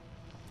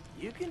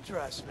 You can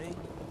trust me.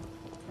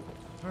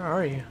 Where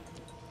are you?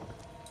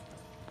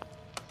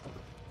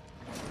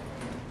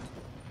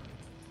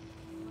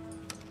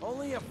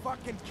 Only a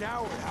fucking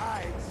coward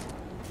hides.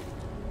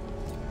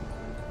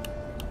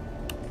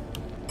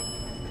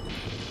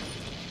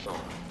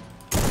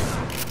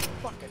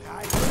 Fucking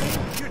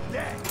hide. You're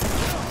dead.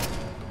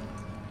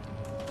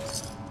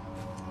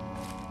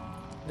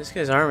 This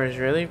guy's armor is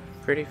really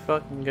pretty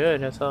fucking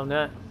good, I'll tell him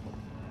that.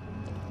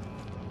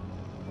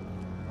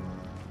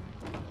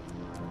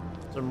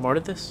 Is there more to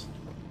this?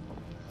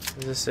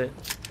 Is this it?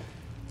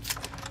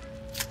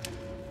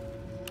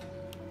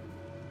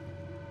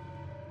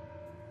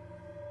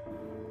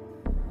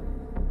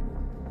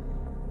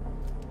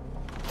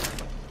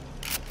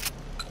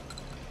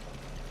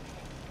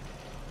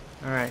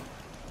 Alright.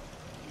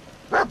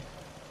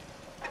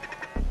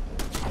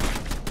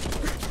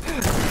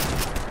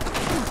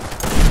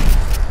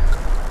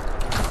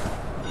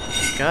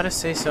 Gotta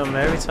say something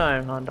every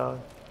time, hot dog.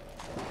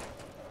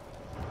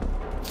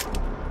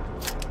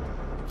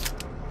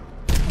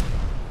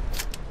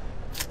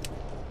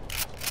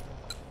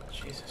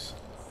 Jesus.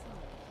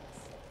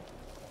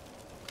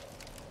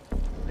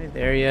 Ain't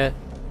there yet?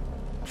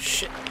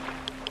 Shit.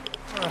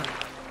 Ugh.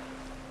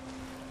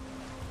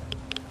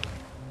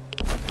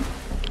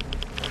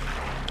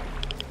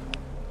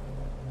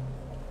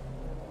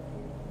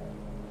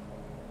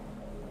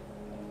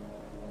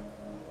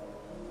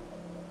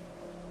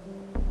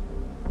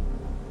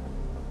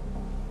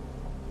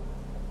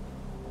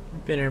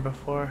 Been here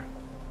before.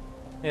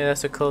 Yeah,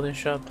 that's a clothing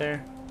shop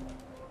there.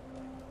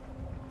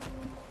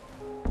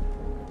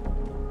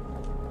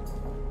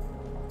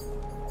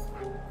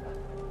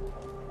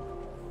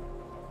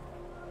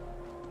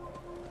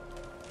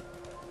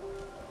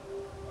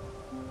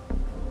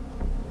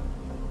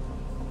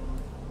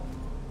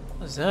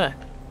 What's that?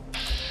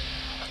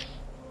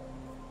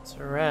 It's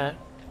a rat.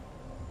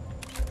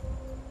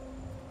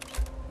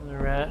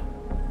 Another rat.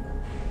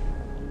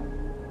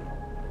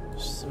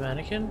 Just a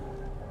mannequin?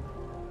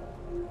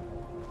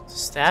 It's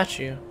a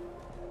statue.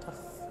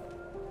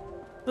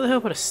 Who the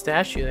hell put a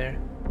statue there?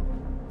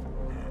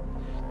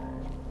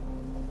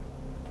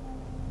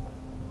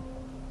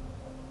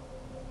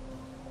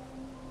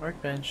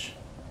 Workbench.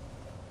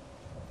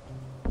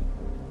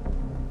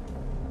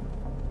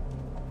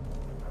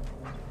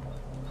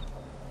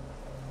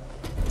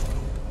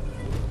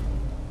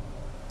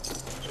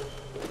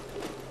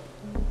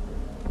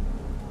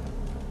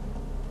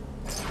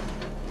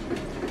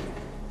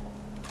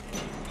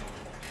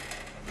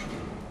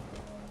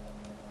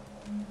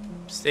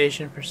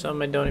 Station for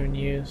something I don't even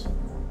use.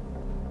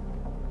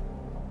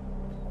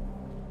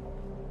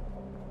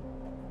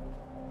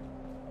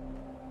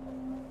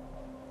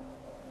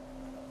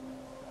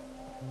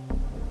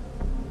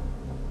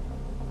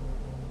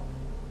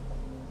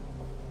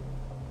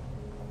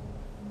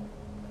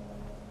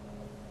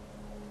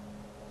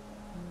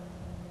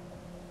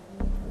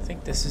 I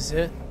think this is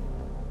it.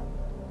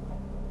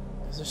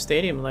 Those are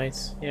stadium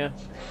lights, yeah.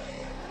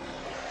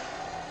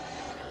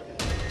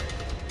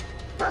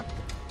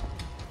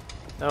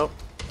 Nope.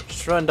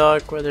 Just run,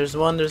 dog. Where there's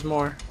one, there's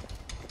more.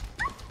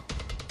 You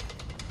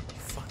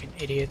fucking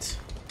idiots.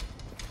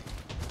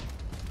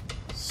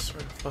 I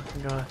swear to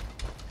fucking God.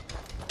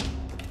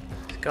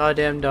 This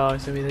goddamn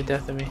dog's gonna be the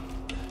death of me.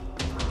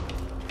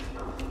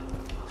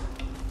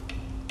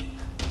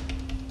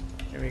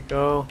 Here we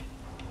go.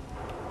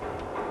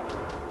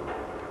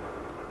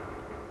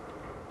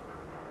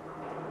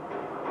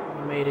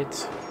 We made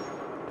it.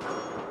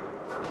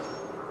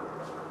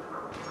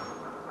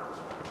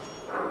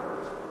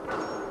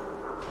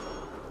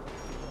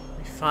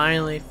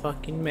 Finally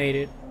fucking made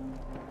it.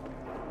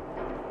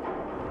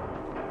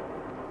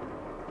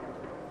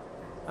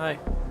 Hi.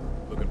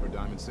 Looking for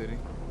Diamond City?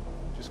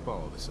 Just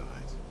follow the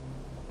signs.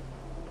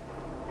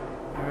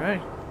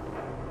 Alright.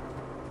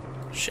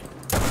 Shit.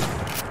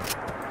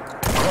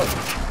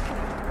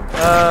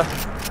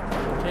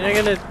 You're not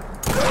gonna...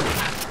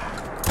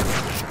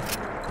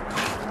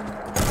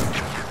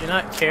 Do you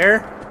not care?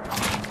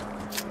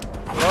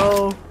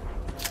 Hello?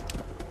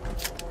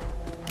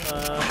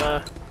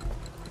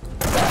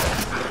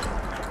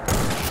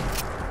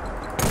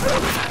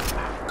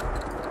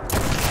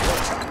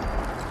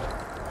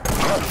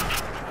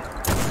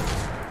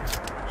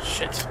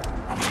 Shit.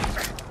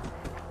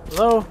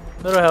 Hello?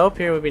 Little help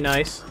here would be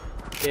nice.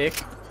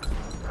 Dick.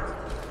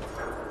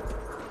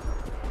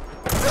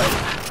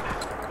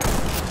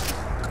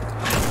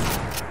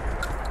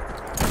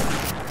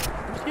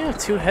 You have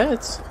two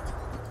heads.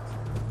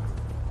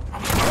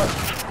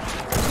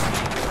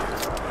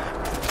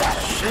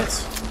 Shit.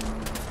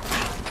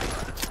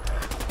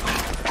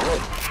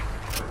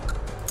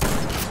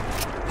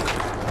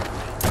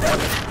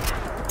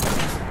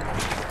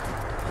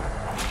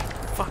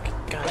 Fucking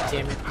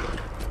goddamn it.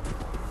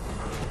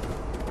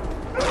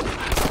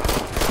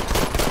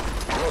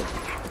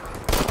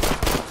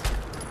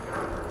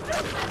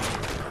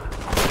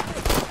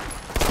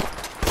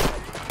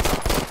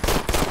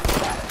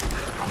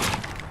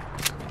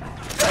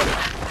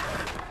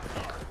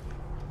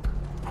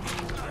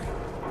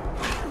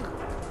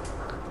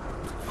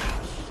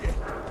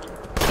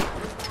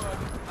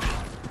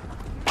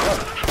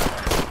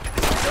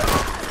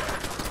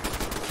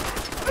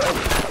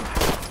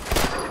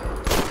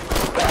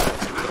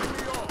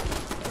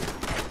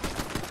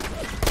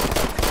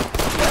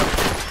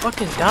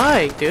 Fucking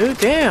die, dude.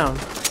 Damn.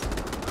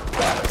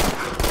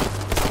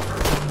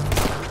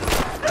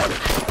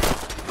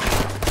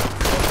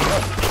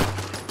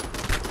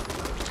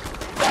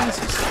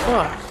 Jesus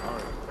fuck.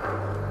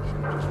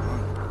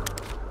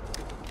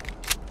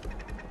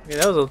 Okay,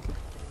 that was a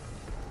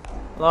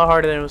lot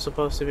harder than it was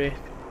supposed to be.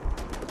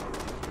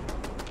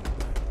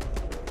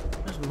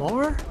 There's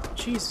more?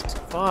 Jesus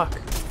fuck.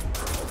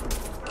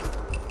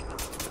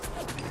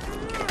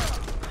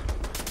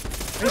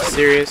 Are you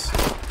serious?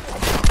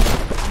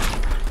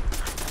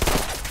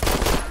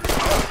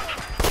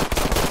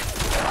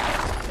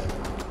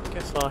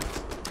 Fuck.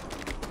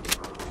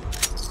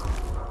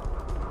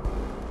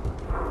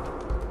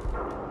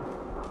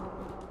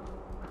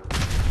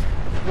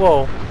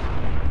 Whoa.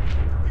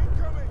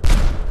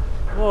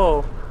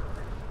 Whoa.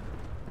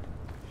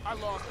 I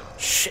lost him.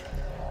 Shit.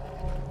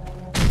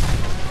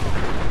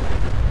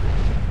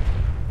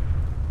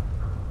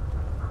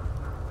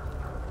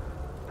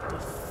 The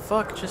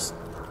fuck just...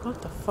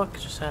 What the fuck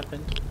just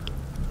happened?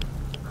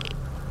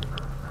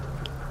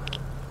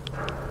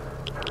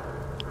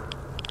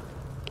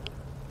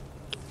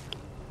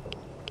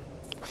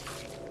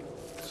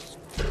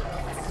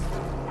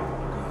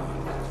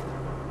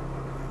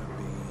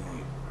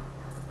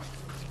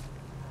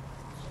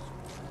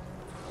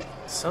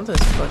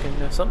 Something's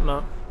fucking something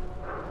up.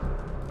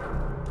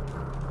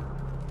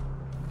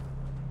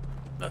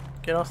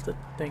 Get off the...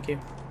 Thank you.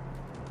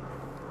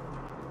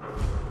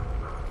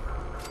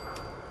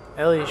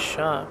 Ellie's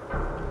shop.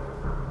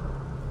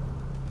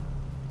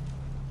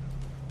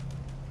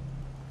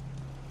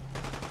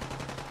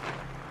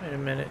 Wait a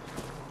minute.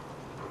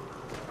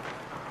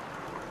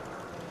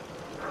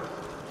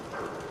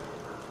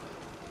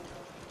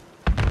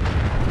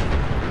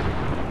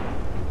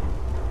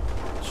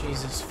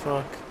 Jesus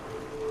fuck.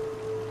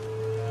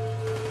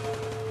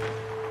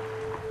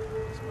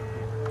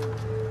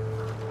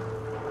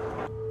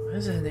 Why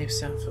does that name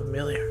sound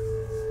familiar?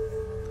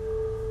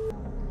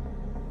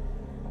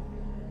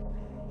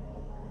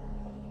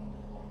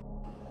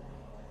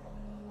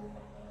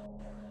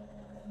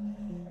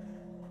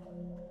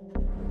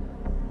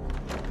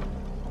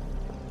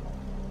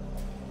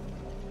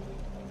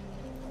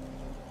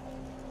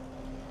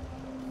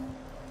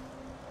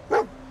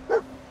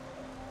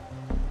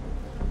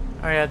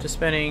 Alright, after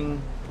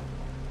spending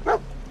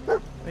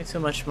Way too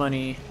much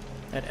money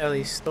at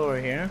Ellie's store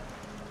here.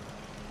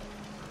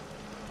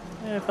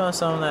 Yeah, I found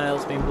something that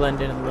helps me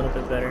blend in a little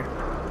bit better.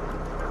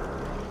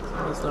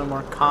 It's a little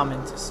more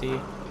common to see.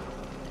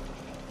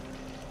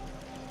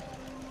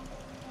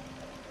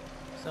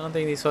 So I don't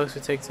think these folks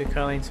would take too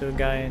kindly to a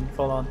guy in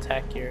full-on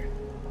tech gear.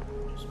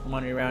 Just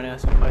wandering around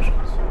asking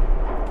questions.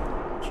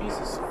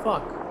 Jesus,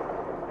 fuck.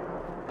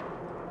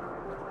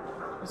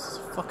 This is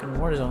a fucking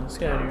war zone. Let's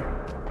get out of here.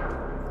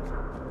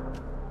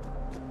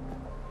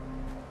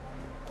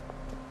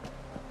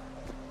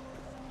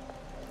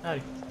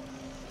 Howdy.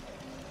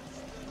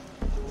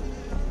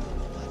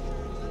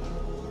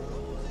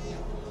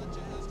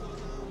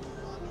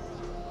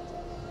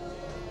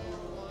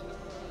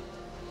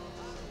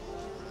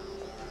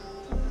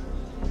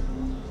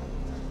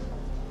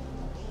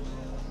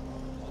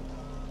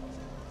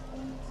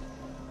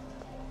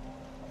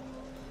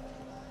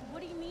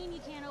 What do you mean you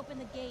can't open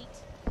the gate?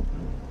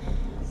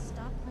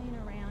 Stop playing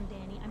around,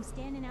 Danny. I'm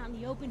standing out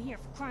in the open here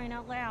for crying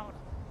out loud.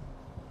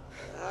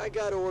 I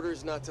got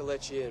orders not to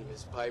let you in,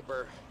 Miss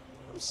Piper.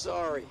 I'm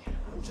sorry.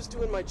 I'm just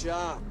doing my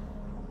job.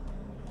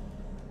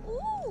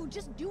 Ooh,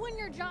 just doing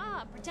your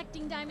job.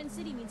 Protecting Diamond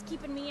City means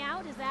keeping me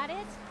out, is that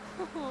it?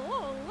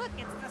 Oh, look,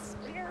 it's the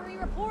scary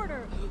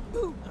reporter.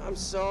 I'm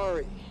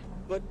sorry,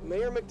 but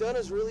Mayor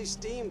McDonough's really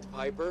steamed,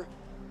 Piper.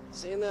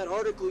 Saying that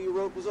article you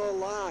wrote was all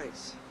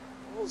lies.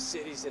 The whole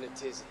city's in a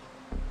tizzy.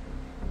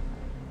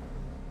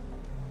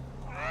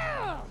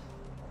 Ah!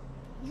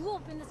 You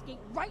open this gate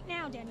right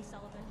now, Danny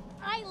Sullivan.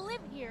 I live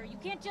here. You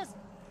can't just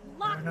I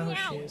lock don't know me who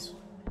out. she is.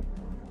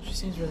 She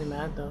seems really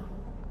mad though.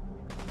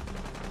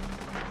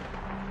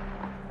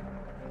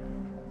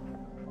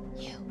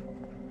 You.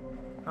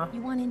 Huh?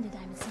 You want into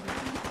Diamond City?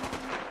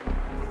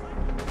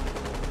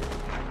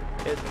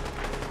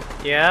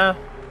 Yeah,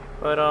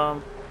 but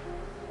I'm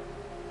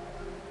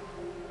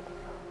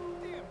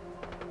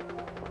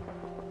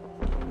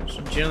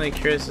just genuinely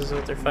curious as to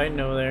what they're fighting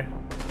over there.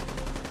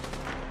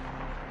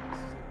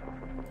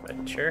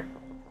 But sure.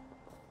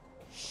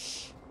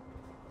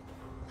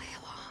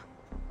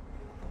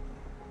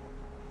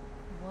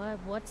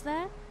 What's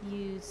that?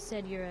 You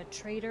said you're a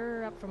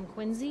trader up from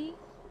Quincy?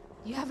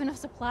 You have enough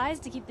supplies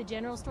to keep the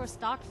general store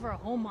stocked for a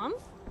whole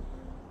month?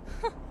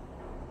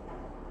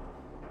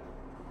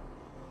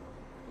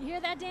 You hear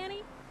that,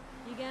 Danny?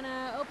 You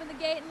gonna open the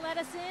gate and let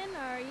us in,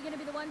 or are you gonna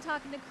be the one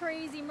talking to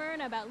crazy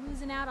Myrna about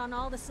losing out on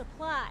all the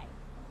supply?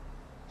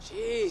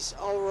 Jeez,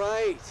 all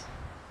right.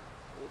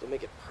 I need to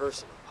make it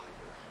personal, Piper.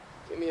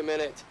 Give me a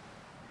minute.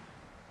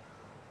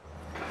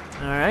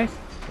 All right.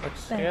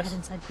 Let's Better guess. head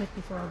inside quick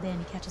before old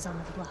Danny catches on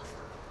with the bluff.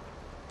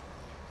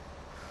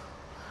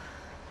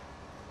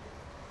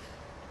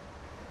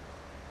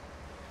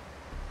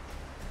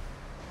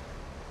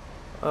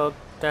 Well,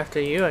 after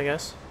you, I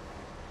guess.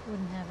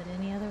 Wouldn't have it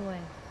any other way.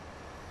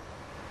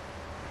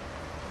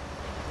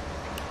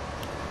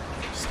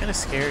 It's kind of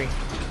scary.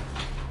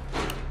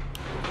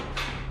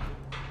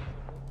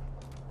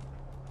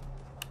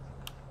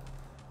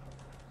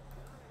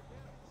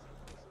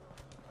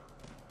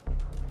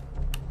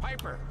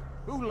 Piper,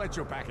 who let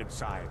you back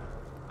inside?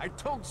 I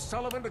told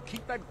Sullivan to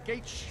keep that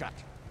gate shut.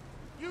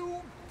 You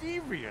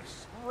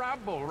devious,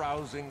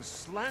 rabble-rousing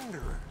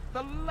slanderer.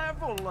 The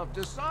level of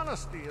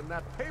dishonesty in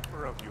that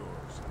paper of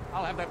yours.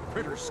 I'll have that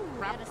printer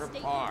scrapped Got a for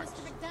statement, parts.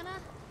 Mr.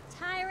 McDonough?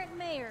 Tyrant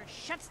mayor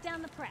shuts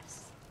down the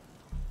press.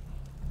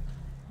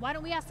 Why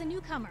don't we ask the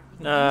newcomer?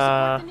 Do you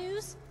support the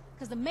news?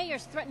 Because the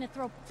mayor's threatened to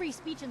throw free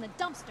speech in the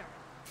dumpster.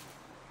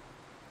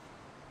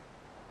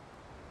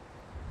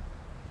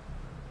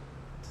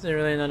 This is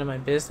really none of my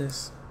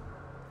business.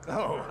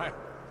 Oh, I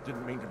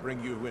didn't mean to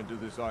bring you into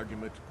this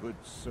argument, good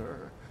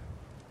sir.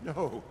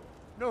 No,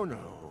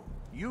 no.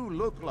 You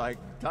look like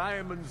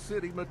Diamond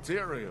City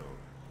material.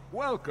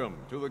 Welcome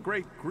to the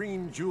great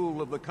green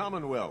jewel of the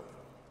Commonwealth.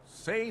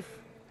 Safe,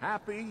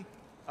 happy,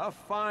 a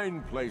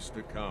fine place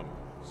to come.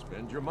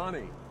 Spend your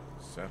money,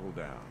 settle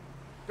down.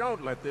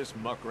 Don't let this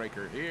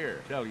muckraker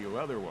here tell you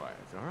otherwise,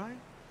 all right?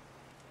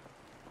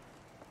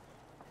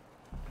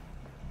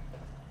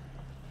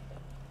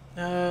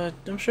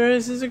 I'm sure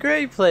this is a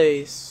great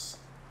place.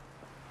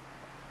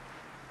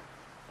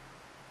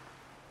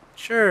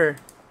 Sure.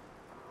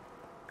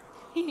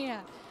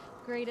 Yeah,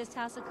 greatest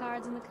house of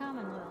cards in the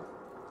Commonwealth.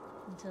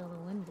 Until the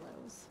wind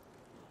blows.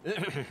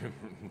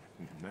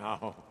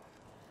 Now,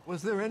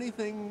 was there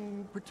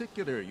anything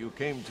particular you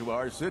came to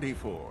our city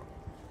for?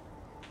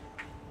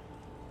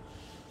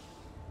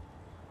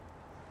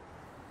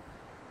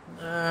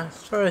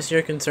 As far as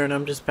you're concerned,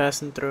 I'm just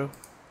passing through.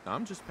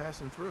 I'm just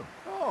passing through.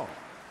 Oh,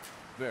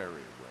 very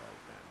well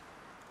then.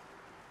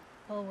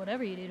 Well,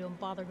 whatever you do, don't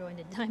bother going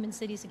to Diamond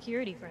City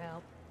Security for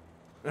help.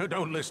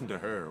 Don't listen to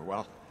her.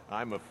 Well,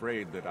 I'm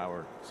afraid that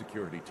our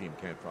security team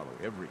can't follow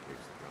every case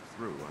that comes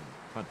through. I'm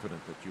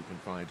confident that you can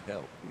find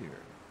help here.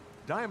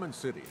 Diamond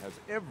City has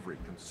every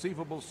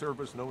conceivable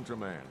service known to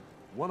man.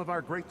 One of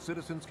our great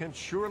citizens can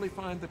surely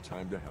find the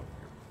time to help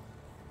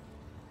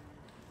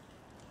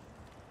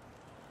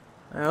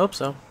you. I hope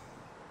so.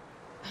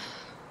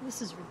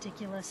 This is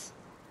ridiculous.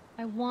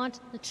 I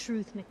want the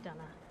truth,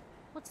 McDonough.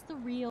 What's the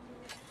real?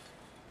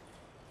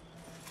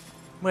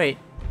 Wait.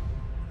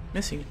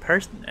 Missing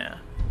person now.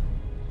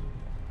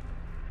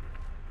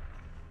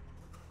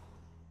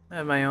 I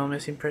have my own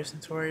missing person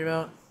to worry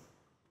about.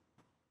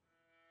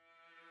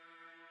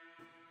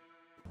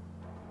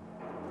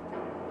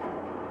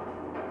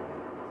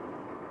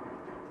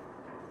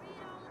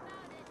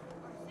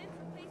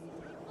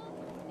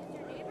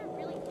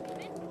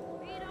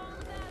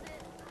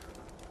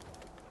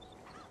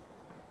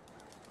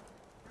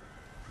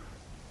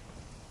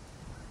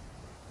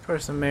 Of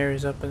course the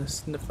mayor's up in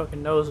the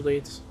fucking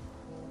nosebleeds.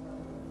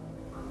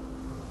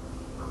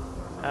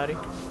 Howdy.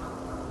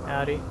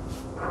 Howdy.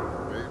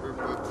 Favorite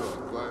good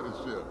talk, quiet as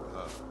shit,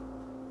 huh?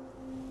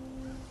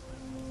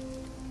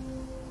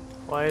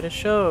 Quiet as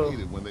show. Hate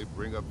it when they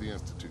bring up the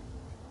Institute.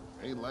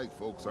 Ain't like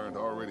folks aren't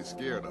already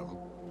scared of them.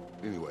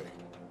 Anyway,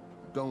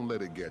 don't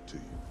let it get to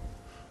you.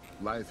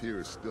 Life here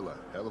is still a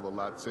hell of a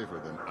lot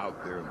safer than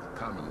out there in the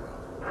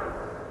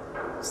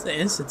Commonwealth. It's the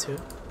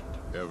Institute.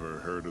 Ever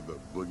heard of the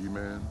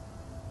Boogeyman?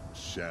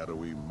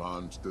 Shadowy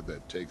monster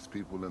that takes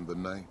people in the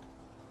night?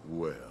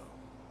 Well,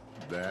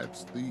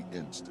 that's the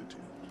Institute.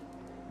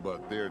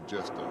 But they're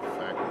just a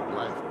fact of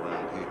life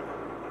around here.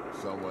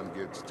 Someone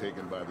gets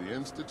taken by the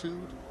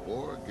Institute,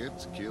 or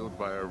gets killed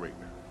by a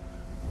raider.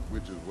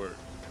 Which is worse.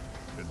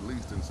 At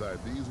least inside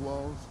these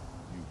walls,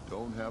 you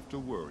don't have to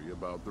worry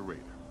about the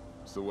raider.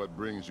 So what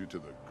brings you to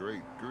the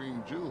Great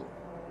Green Jewel?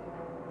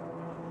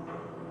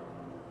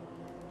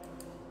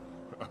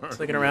 It's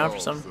looking around for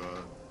something.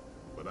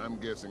 But I'm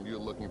guessing you're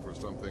looking for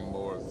something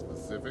more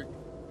specific?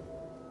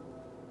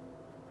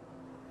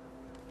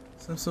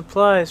 Some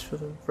supplies for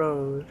the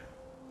road.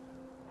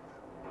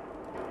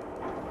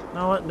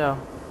 No, what? No.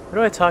 Who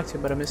do I talk to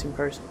but a missing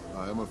person?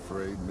 I'm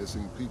afraid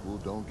missing people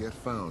don't get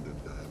found in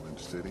Diamond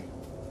City.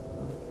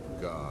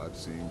 God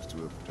seems to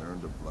have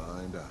turned a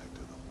blind eye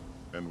to them.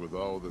 And with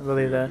all the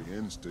fear of the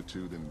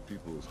Institute in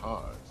people's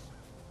hearts,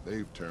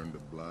 they've turned a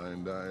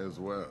blind eye as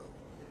well.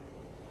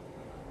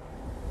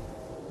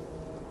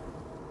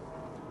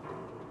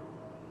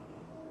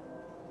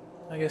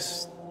 I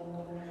guess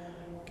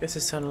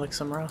it's time to look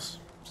somewhere else.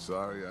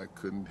 Sorry I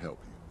couldn't help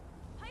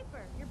you.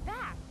 Piper, you're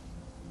back.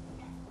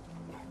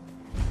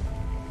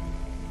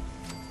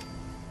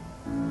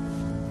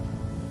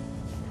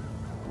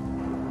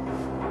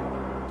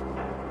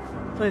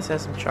 The place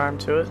has some charm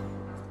to it.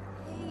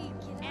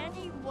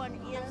 Anyone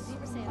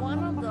is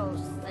one of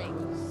those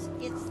things.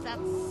 It's that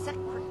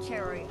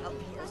secretary of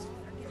his,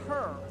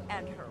 her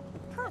and her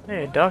purple.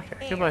 Hey, doctor,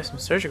 I could buy some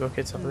surgical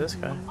kits off of this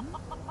guy.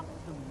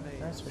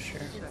 That's for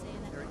sure.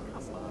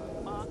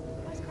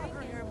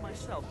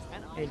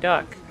 Hey,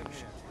 Doc.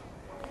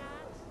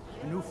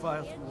 A new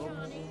file.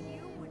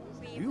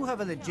 Do you have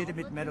a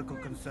legitimate medical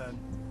concern?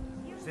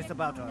 Is this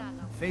about a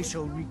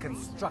facial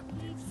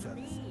reconstructive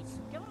services?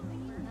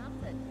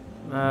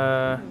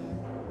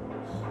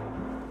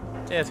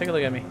 Yeah, take a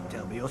look at me.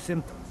 Tell me your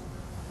symptoms.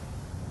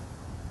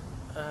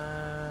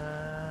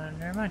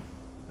 Never mind.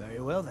 Very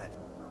well then.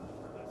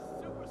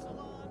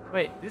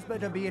 Wait. This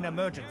better be an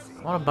emergency.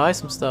 I want to buy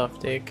some stuff,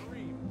 Dick.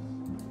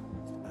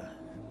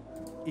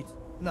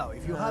 No,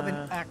 if you have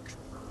an act.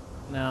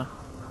 No.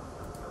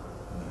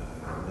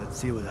 Let's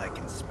see what I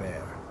can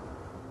spare.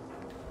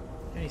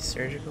 Any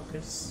surgical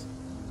kits?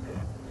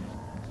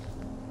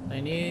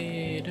 I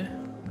need.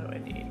 What do I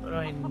need? What do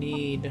I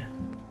need?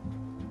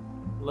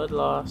 Blood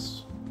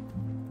loss.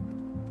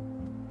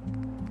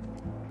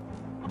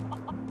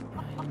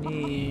 I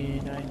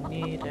need. I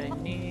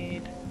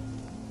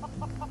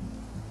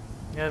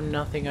have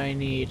nothing I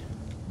need.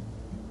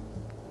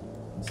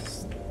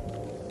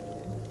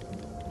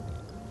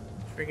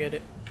 Forget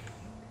it.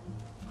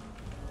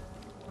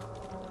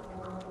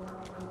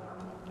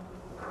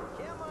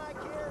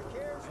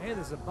 I hear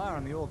there's a bar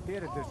in the old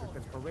theater district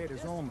that's for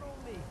raiders only.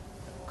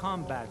 A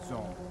combat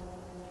zone.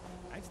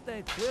 I'd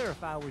stay clear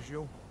if I was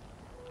you.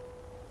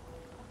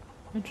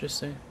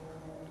 Interesting.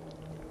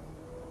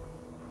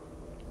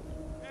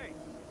 Hey,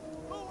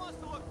 who wants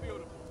to look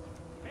beautiful?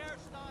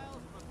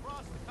 Hairstyles from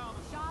across the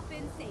common. Shop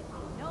in safety.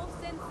 No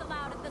sense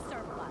allowed at the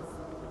surplus.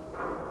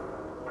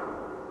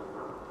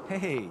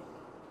 Hey,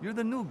 you're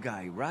the new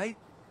guy, right?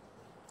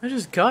 I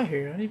just got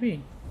here. What do you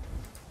mean?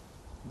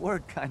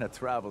 Word kinda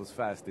travels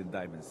fast in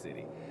Diamond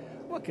City.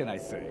 What can I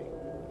say?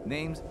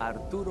 Name's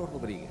Arturo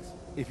Rodriguez.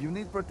 If you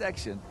need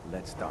protection,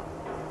 let's talk.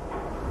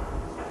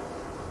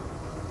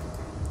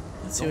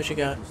 Let's see what you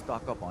got. To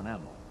stock up on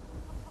ammo.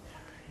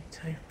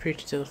 You're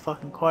preaching to the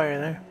fucking choir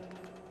there.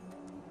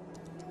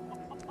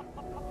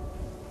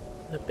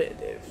 The bit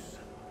diff.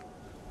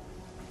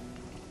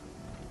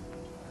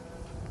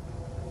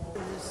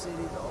 In this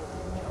city, though,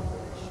 jump in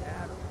the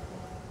shadow.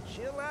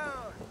 Chill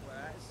out, is what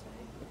I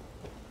say.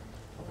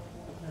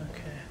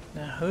 Okay,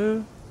 now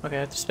who? Okay,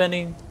 after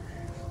spending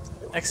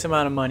X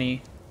amount of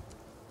money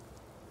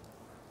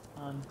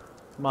on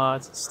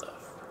mods and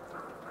stuff.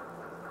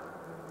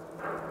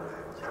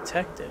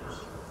 Detective.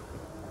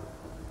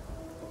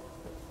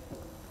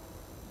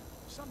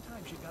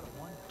 Sometimes you gotta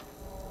wonder.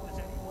 Does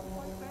anyone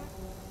like that?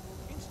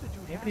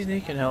 Institute Maybe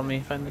they can help me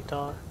find the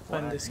dog.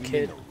 Find this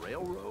kid.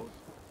 Railroad?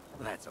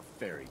 That's a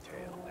fairy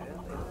tale.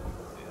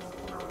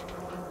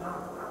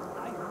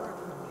 I heard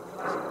from my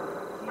cousin.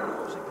 He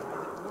knows a guy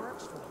that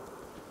works for them.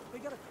 They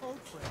got a code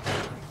for it.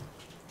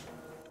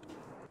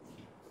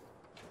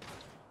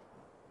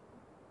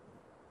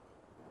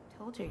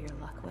 Told you your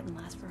luck wouldn't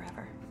last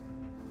forever.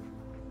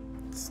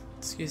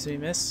 Excuse me,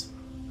 miss.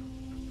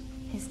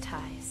 His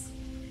ties.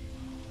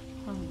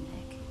 Oh,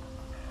 Nick.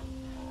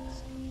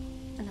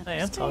 I Another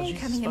am tall, stray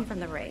Jesus coming in fuck. from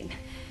the rain.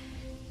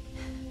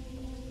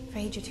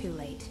 Afraid you're too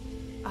late.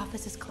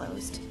 Office is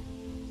closed.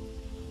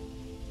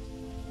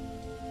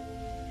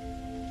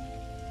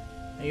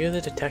 Are you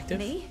the detective?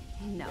 Me?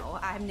 No,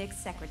 I'm Nick's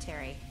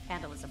secretary.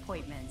 Handle his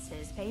appointments,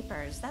 his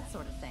papers, that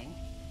sort of thing.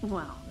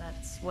 Well,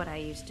 that's what I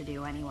used to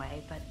do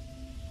anyway, but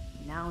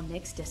now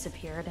Nick's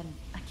disappeared and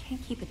I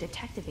can't keep a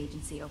detective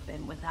agency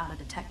open without a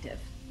detective.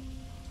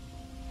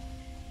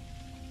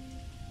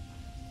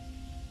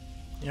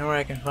 You know where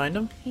I can find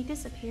him? He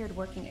disappeared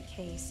working a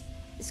case.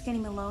 The Skinny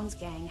Malone's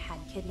gang had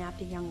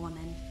kidnapped a young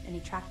woman, and he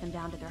tracked them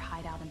down to their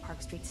hideout in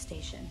Park Street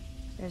Station.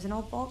 There's an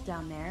old vault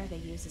down there they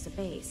use as a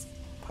base.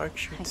 Park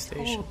Street I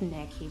Station. told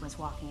Nick he was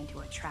walking into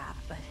a trap,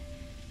 but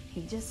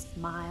he just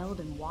smiled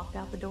and walked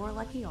out the door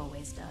like he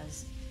always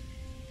does.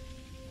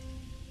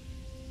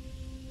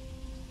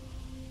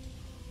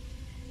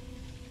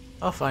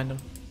 I'll find him.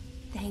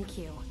 Thank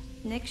you.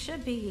 Nick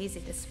should be easy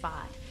to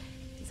spot.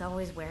 He's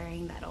always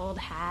wearing that old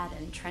hat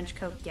and trench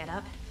coat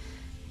getup.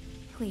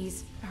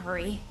 Please,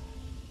 hurry.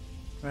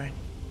 Right.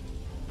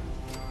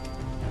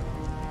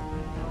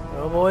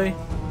 Oh boy,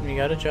 you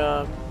got a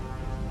job.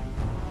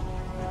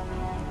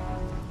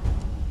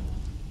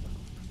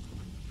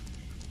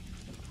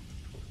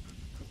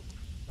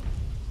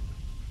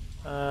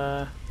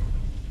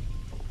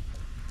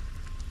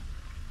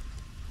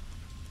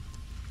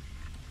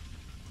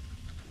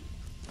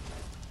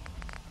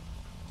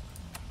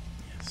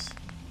 Yes.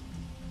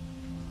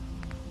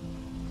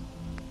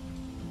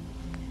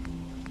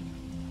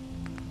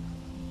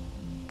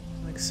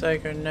 Looks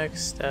like our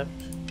next step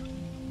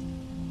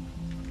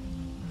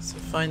is to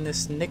find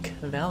this Nick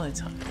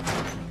Valentine.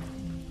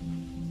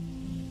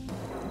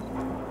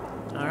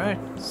 Alright,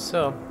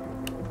 so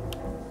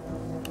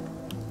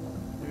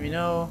we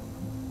know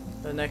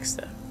the next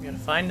step. We gotta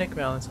find Nick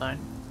Valentine.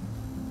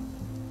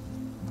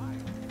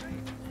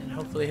 And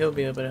hopefully he'll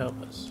be able to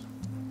help us.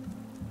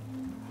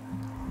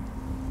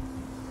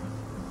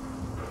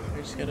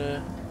 We're just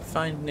gotta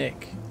find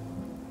Nick.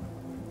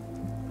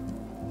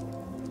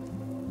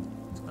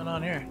 What's going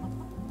on here?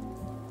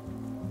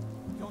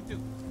 Don't do.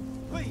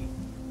 Please.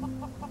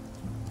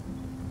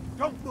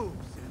 Don't move,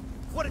 Sid.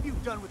 What have you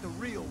done with the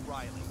real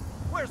Riley?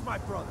 Where's my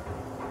brother?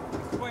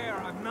 I swear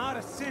I'm not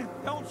a synth.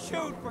 Don't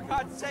shoot, for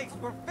God's sakes.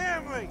 We're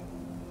family.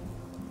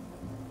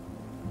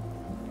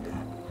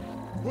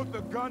 Put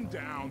the gun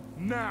down,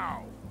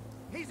 now!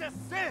 He's a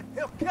synth.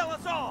 He'll kill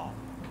us all.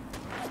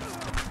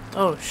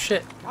 Oh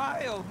shit.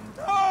 Kyle,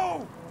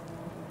 no!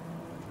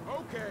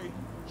 Okay,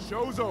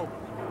 show's over.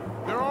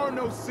 There are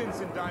no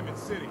synths in Diamond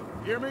City,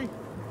 hear me?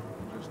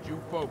 Just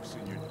you folks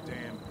and your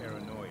damn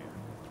paranoia.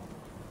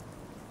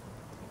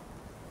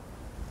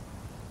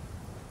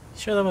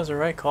 Sure that was the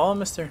right call,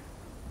 mister?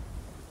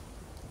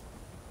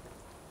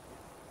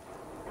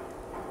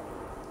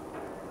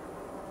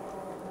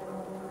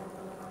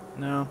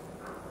 No.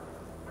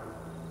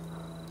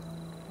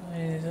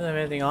 He doesn't have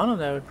anything on him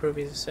that would prove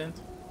he's a synth.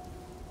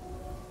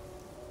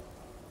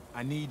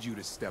 I need you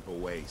to step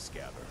away,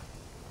 Scabber.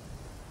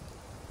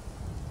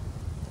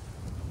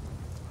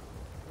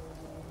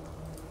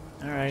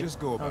 Alright, Just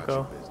go about I'll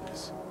your go.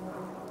 business.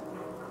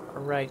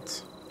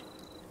 Alright.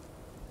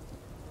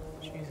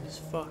 Jesus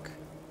fuck.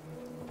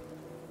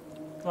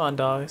 Come on,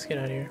 dog, let's get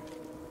out of here.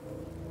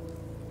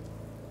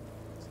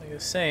 So like I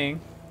was saying,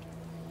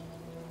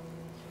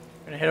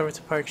 we're gonna head over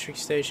to Park Street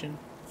Station,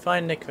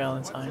 find Nick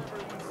Valentine. What's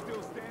everyone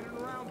still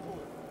standing around for?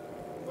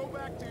 Go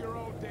back to your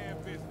own damn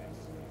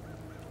business.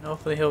 And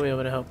hopefully he'll be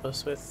able to help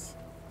us with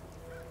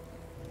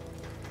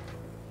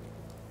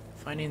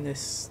finding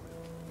this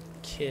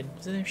kid.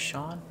 Is his name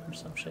Sean or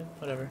some shit?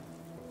 Whatever.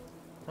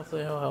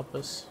 Hopefully he'll help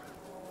us.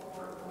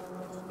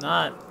 If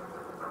not,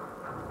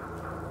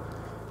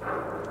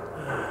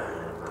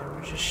 then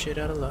we're just shit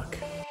out of luck.